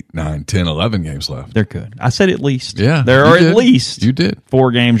 8, 9, 10, 11 games left. There could. I said at least. Yeah. There are at least you did.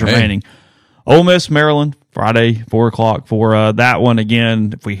 4 games remaining. Ole Miss, Maryland, Friday, 4 o'clock for that one.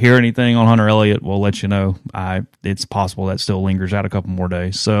 Again, if we hear anything on Hunter Elliott, we'll let you know. It's possible that still lingers out a couple more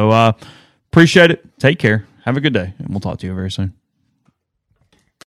days. So appreciate it. Take care. Have a good day, and we'll talk to you very soon.